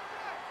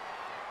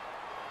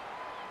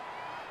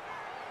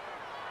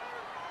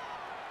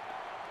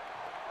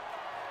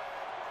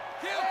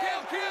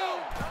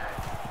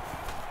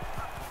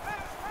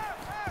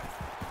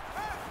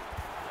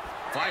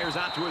 Fires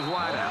out to his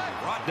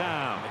wideout. Brought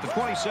down at the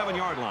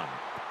 27-yard line.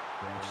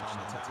 Branch on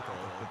the tackle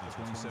at the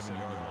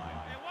 27-yard line.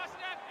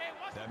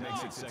 That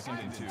makes it 2nd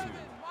and 2.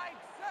 Mike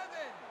 7.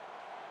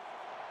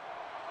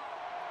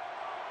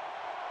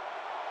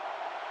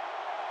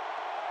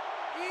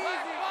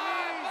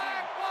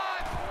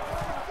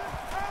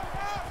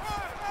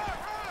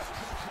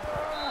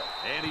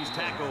 And he's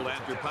tackled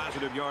after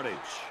positive yardage.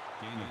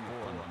 Gain of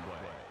 4 on one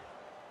play.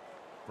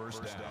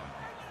 1st down.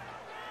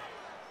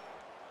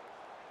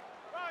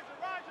 Roger.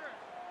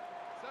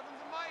 7's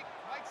to Mike,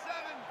 Mike 7.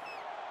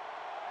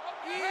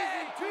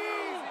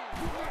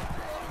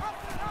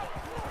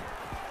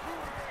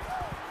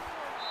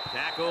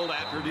 Tackled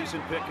after a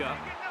decent pickup.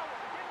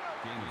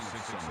 Gain of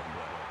 6 on the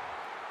play.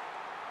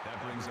 That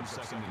brings him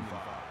 2nd and 5.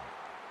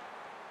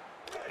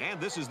 And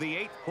this is the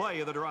 8th play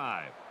of the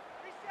drive.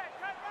 Reset,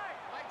 cut right.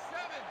 Mike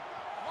 7.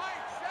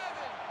 Mike 7.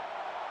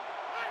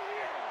 Right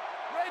here.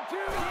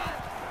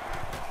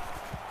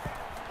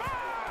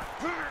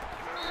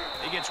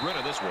 He gets rid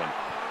of this one.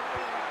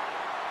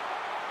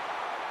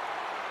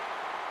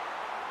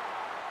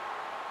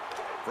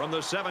 From the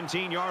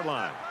 17-yard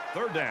line,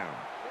 3rd down.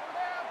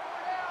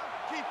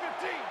 4 down. Key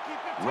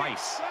 15.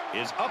 Rice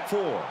is up 4.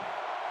 Black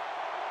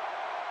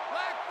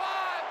 5.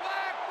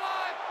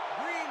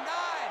 Green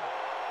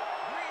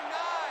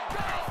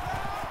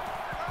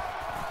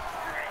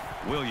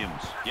 9.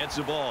 Williams gets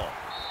the ball.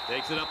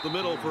 Takes it up the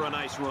middle for a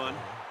nice run.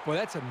 Well,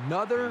 that's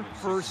another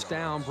 1st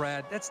down,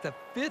 Brad. That's the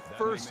 5th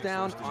 1st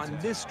down on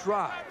this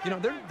drive. You know,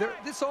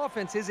 this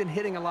offense isn't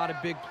hitting a lot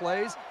of big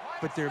plays,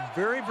 but they're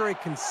very, very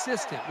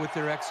consistent with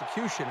their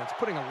execution. It's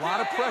putting a lot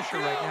of pressure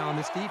right now on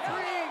this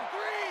defense.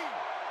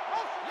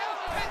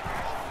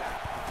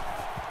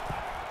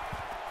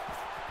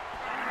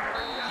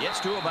 Gets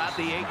to about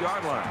the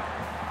 8-yard line.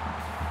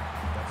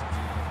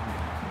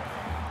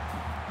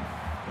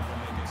 That'll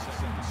make it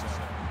 2nd and 7.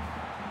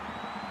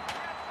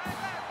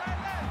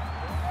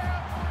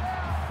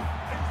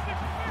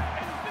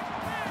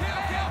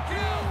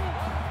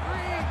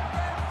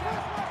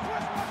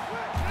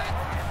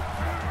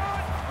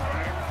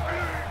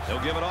 They'll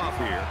give it off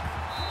here.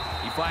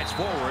 He fights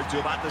forward to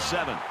about the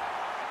 7.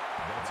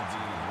 That's a gain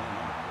of 1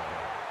 on the play.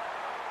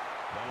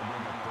 That'll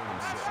bring up 3rd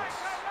and 6.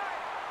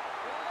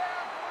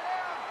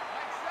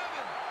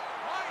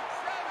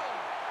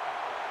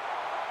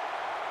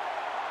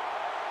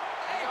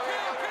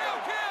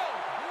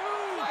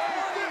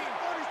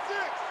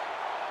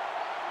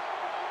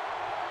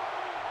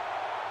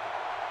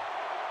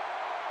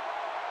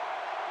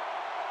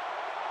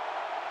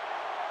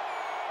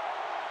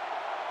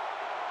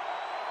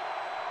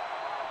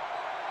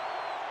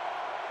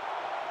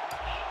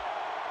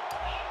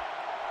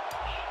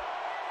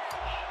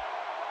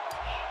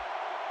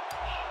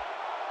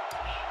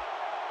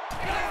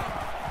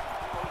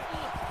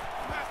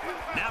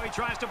 Now he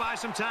tries to buy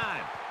some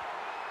time.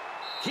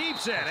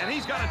 Keeps it, and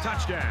he's got a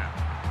touchdown.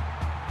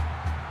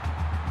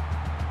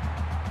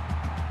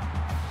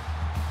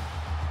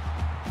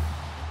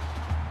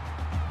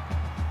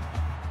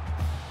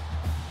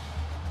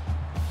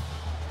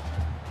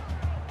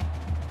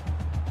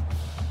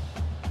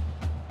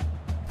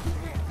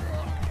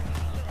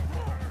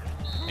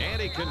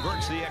 And he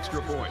converts the extra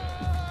point.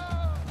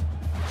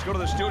 Let's go to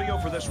the studio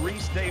for this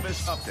Reese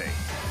Davis update.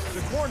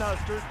 The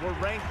Cornhuskers were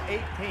ranked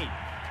 18th.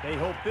 They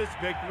hope this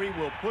victory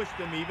will push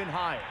them even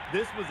higher.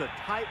 This was a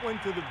tight one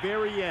to the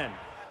very end.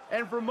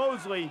 And for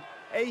Mosley,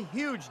 a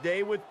huge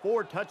day with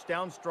 4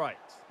 touchdown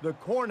strikes. The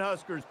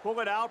Cornhuskers pull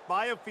it out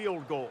by a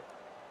field goal.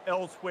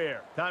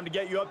 Elsewhere, time to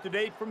get you up to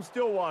date from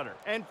Stillwater.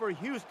 And for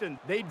Houston,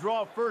 they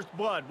draw first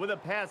blood with a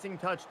passing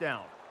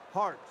touchdown.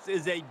 Hartz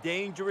is a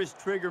dangerous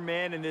trigger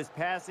man in this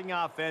passing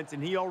offense,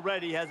 and he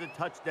already has a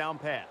touchdown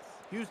pass.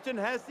 Houston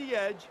has the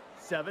edge,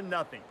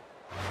 7-0.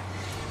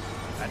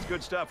 That's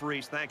good stuff,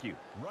 Reese. Thank you.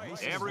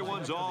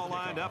 Everyone's all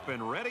lined up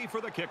and ready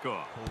for the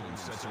kickoff.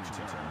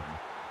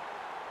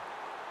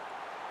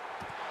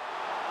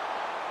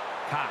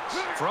 Cox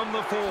from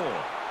the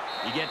 4.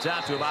 He gets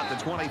out to about the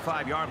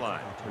 25-yard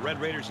line. The Red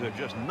Raiders have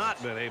just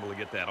not been able to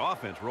get that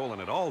offense rolling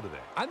at all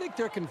today. I think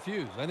they're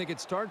confused. I think it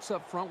starts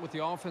up front with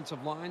the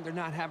offensive line. They're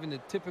not having the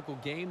typical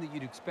game that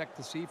you'd expect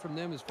to see from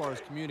them as far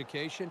as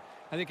communication.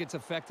 I think it's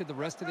affected the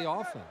rest of the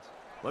offense.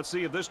 Let's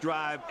see if this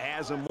drive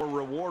has a more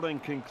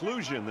rewarding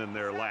conclusion than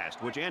their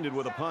last, which ended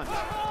with a punt.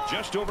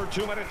 Just over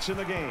 2 minutes in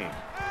the game.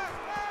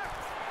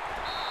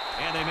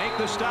 And they make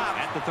the stop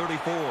at the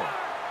 34.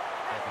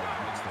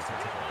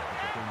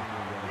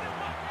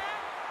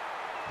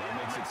 That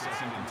makes it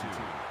 2nd and 2.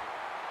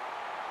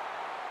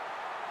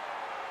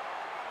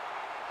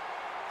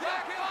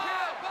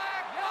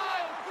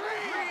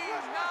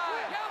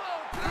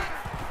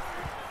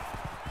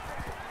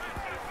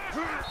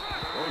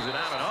 Throws it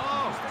out and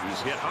oh,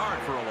 he's hit hard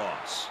for a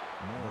loss.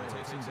 Moore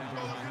takes him down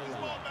behind the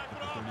line at the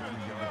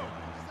 33-yard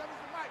line.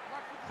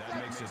 That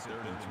makes it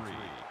 3rd and 3.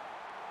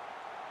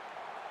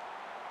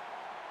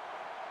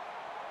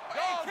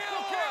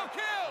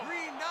 Kill!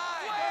 Green 9!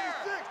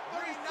 36!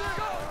 Green 9!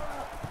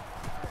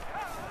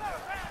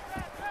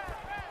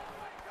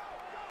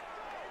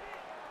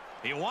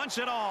 He wants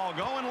it all,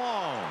 going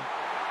long.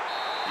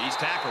 He's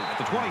tackled at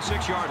the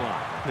 26-yard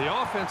line. The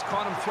offense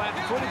caught him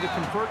flat-footed to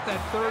convert that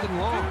 3rd and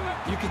long.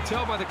 You can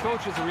tell by the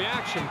coach's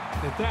reaction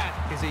that that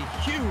is a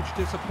huge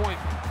disappointment.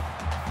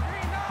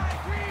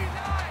 Green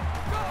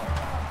 9! Go!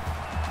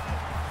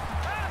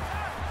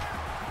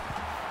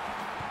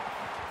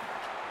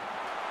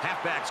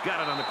 Halfback's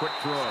got it on the quick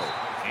throw.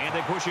 And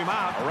they push him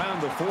out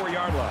around the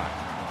 4-yard line.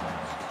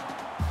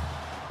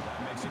 That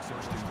makes it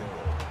 1st and goal.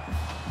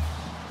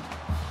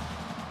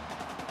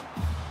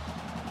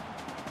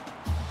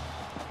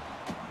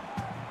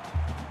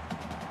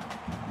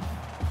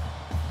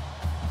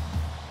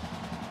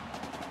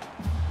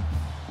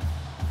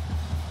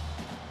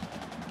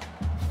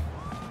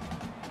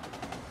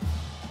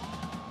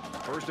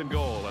 First and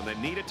goal, and they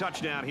need a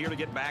touchdown here to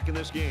get back in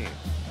this game.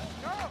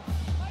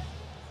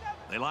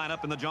 They line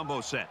up in the jumbo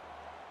set.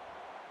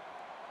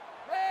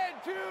 And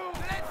 2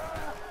 minutes.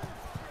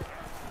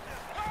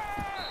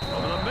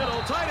 Over the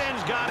middle, tight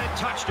end's got it,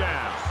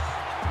 touchdown.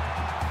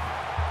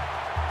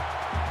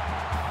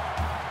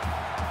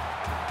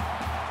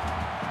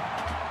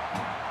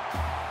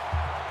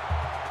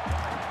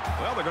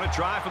 Well, they're going to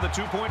try for the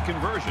 2-point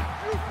conversion.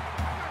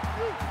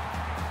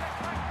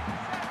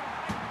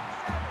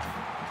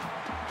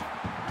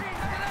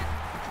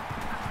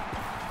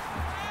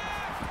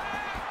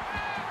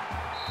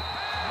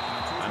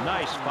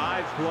 Nice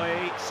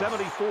 5-play,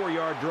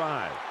 74-yard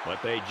drive.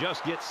 But they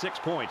just get 6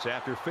 points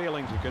after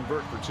failing to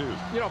convert for 2.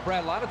 You know,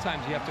 Brad, a lot of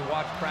times you have to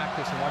watch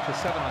practice and watch a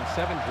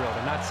 7-on-7 drill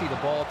to not see the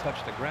ball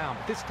touch the ground.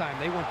 But this time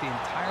they went the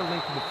entire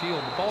length of the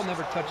field. The ball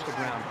never touched the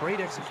ground. Great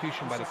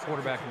execution by the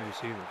quarterback and the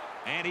receiver.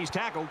 And he's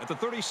tackled at the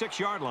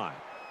 36-yard line.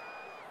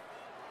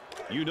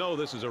 You know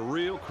this is a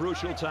real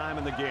crucial time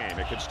in the game.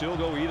 It could still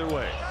go either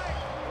way.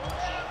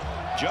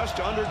 Just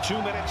under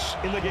 2 minutes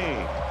in the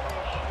game.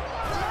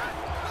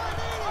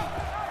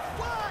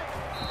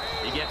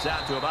 He gets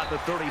out to about the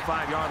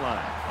 35-yard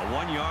line. A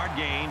 1-yard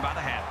gain by the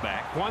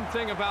halfback. One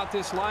thing about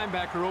this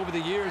linebacker over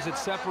the years that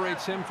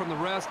separates him from the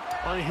rest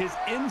are his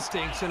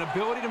instincts and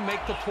ability to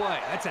make the play.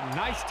 That's a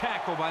nice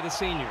tackle by the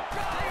senior.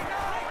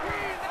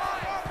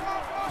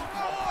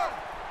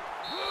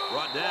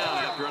 Brought down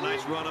after a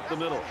nice run up the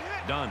middle.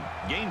 Dunn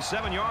gained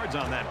 7 yards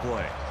on that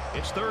play.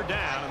 It's 3rd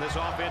down, and this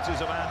offense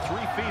is about 3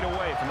 feet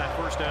away from that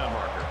first down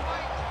marker.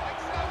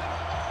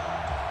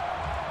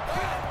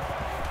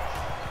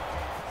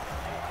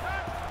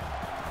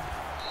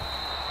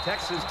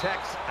 Texas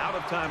Tech's out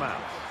of timeout.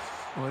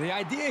 Well, the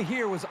idea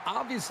here was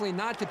obviously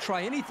not to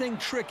try anything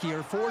tricky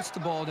or force the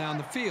ball down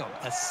the field.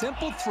 A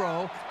simple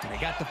throw, and they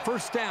got the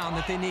first down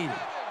that they needed.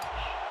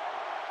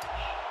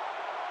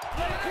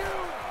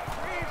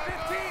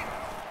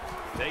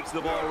 Takes the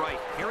ball right.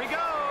 Here he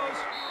goes.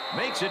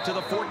 Makes it to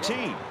the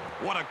 14.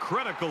 What a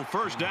critical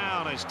first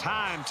down as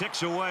time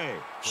ticks away.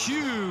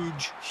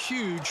 Huge,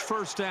 huge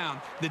first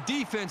down. The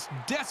defense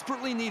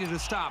desperately needed a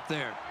stop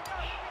there.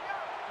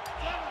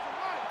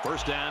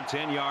 First down,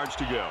 10 yards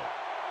to go.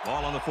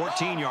 Ball on the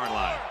 14-yard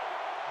line.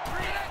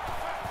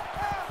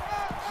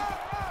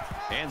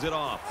 Hands it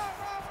off.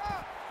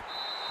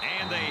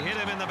 And they hit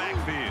him in the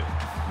backfield.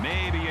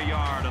 Maybe a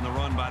yard on the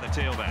run by the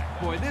tailback.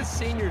 Boy, this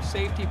senior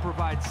safety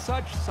provides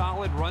such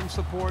solid run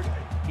support.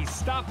 He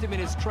stopped him in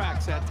his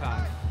tracks that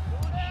time.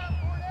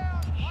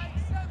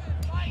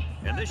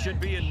 And this should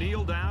be a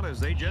kneel down as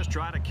they just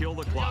try to kill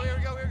the clock. Here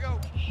we go.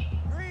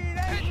 Green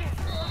 8.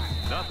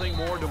 Nothing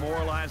more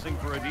demoralizing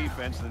for a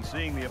defense than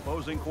seeing the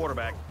opposing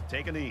quarterback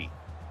take a knee.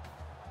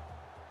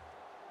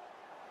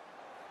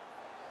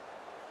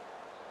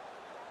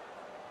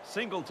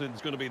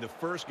 Singleton's going to be the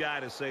first guy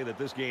to say that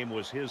this game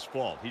was his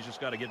fault. He's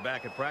just got to get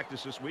back at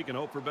practice this week and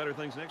hope for better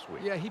things next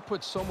week. Yeah, he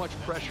put so much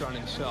pressure on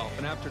himself.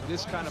 And after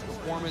this kind of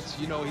performance,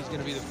 you know he's going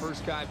to be the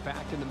first guy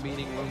back in the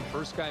meeting room,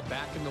 first guy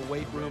back in the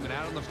weight room and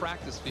out on the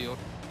practice field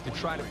to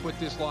try to put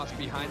this loss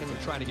behind him and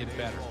try to get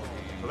better.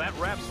 So that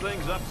wraps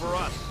things up for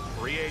us.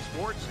 For EA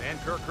Sports and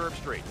Kirk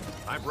Herbstreit,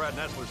 I'm Brad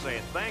Nessler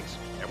saying thanks,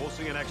 and we'll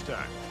see you next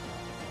time.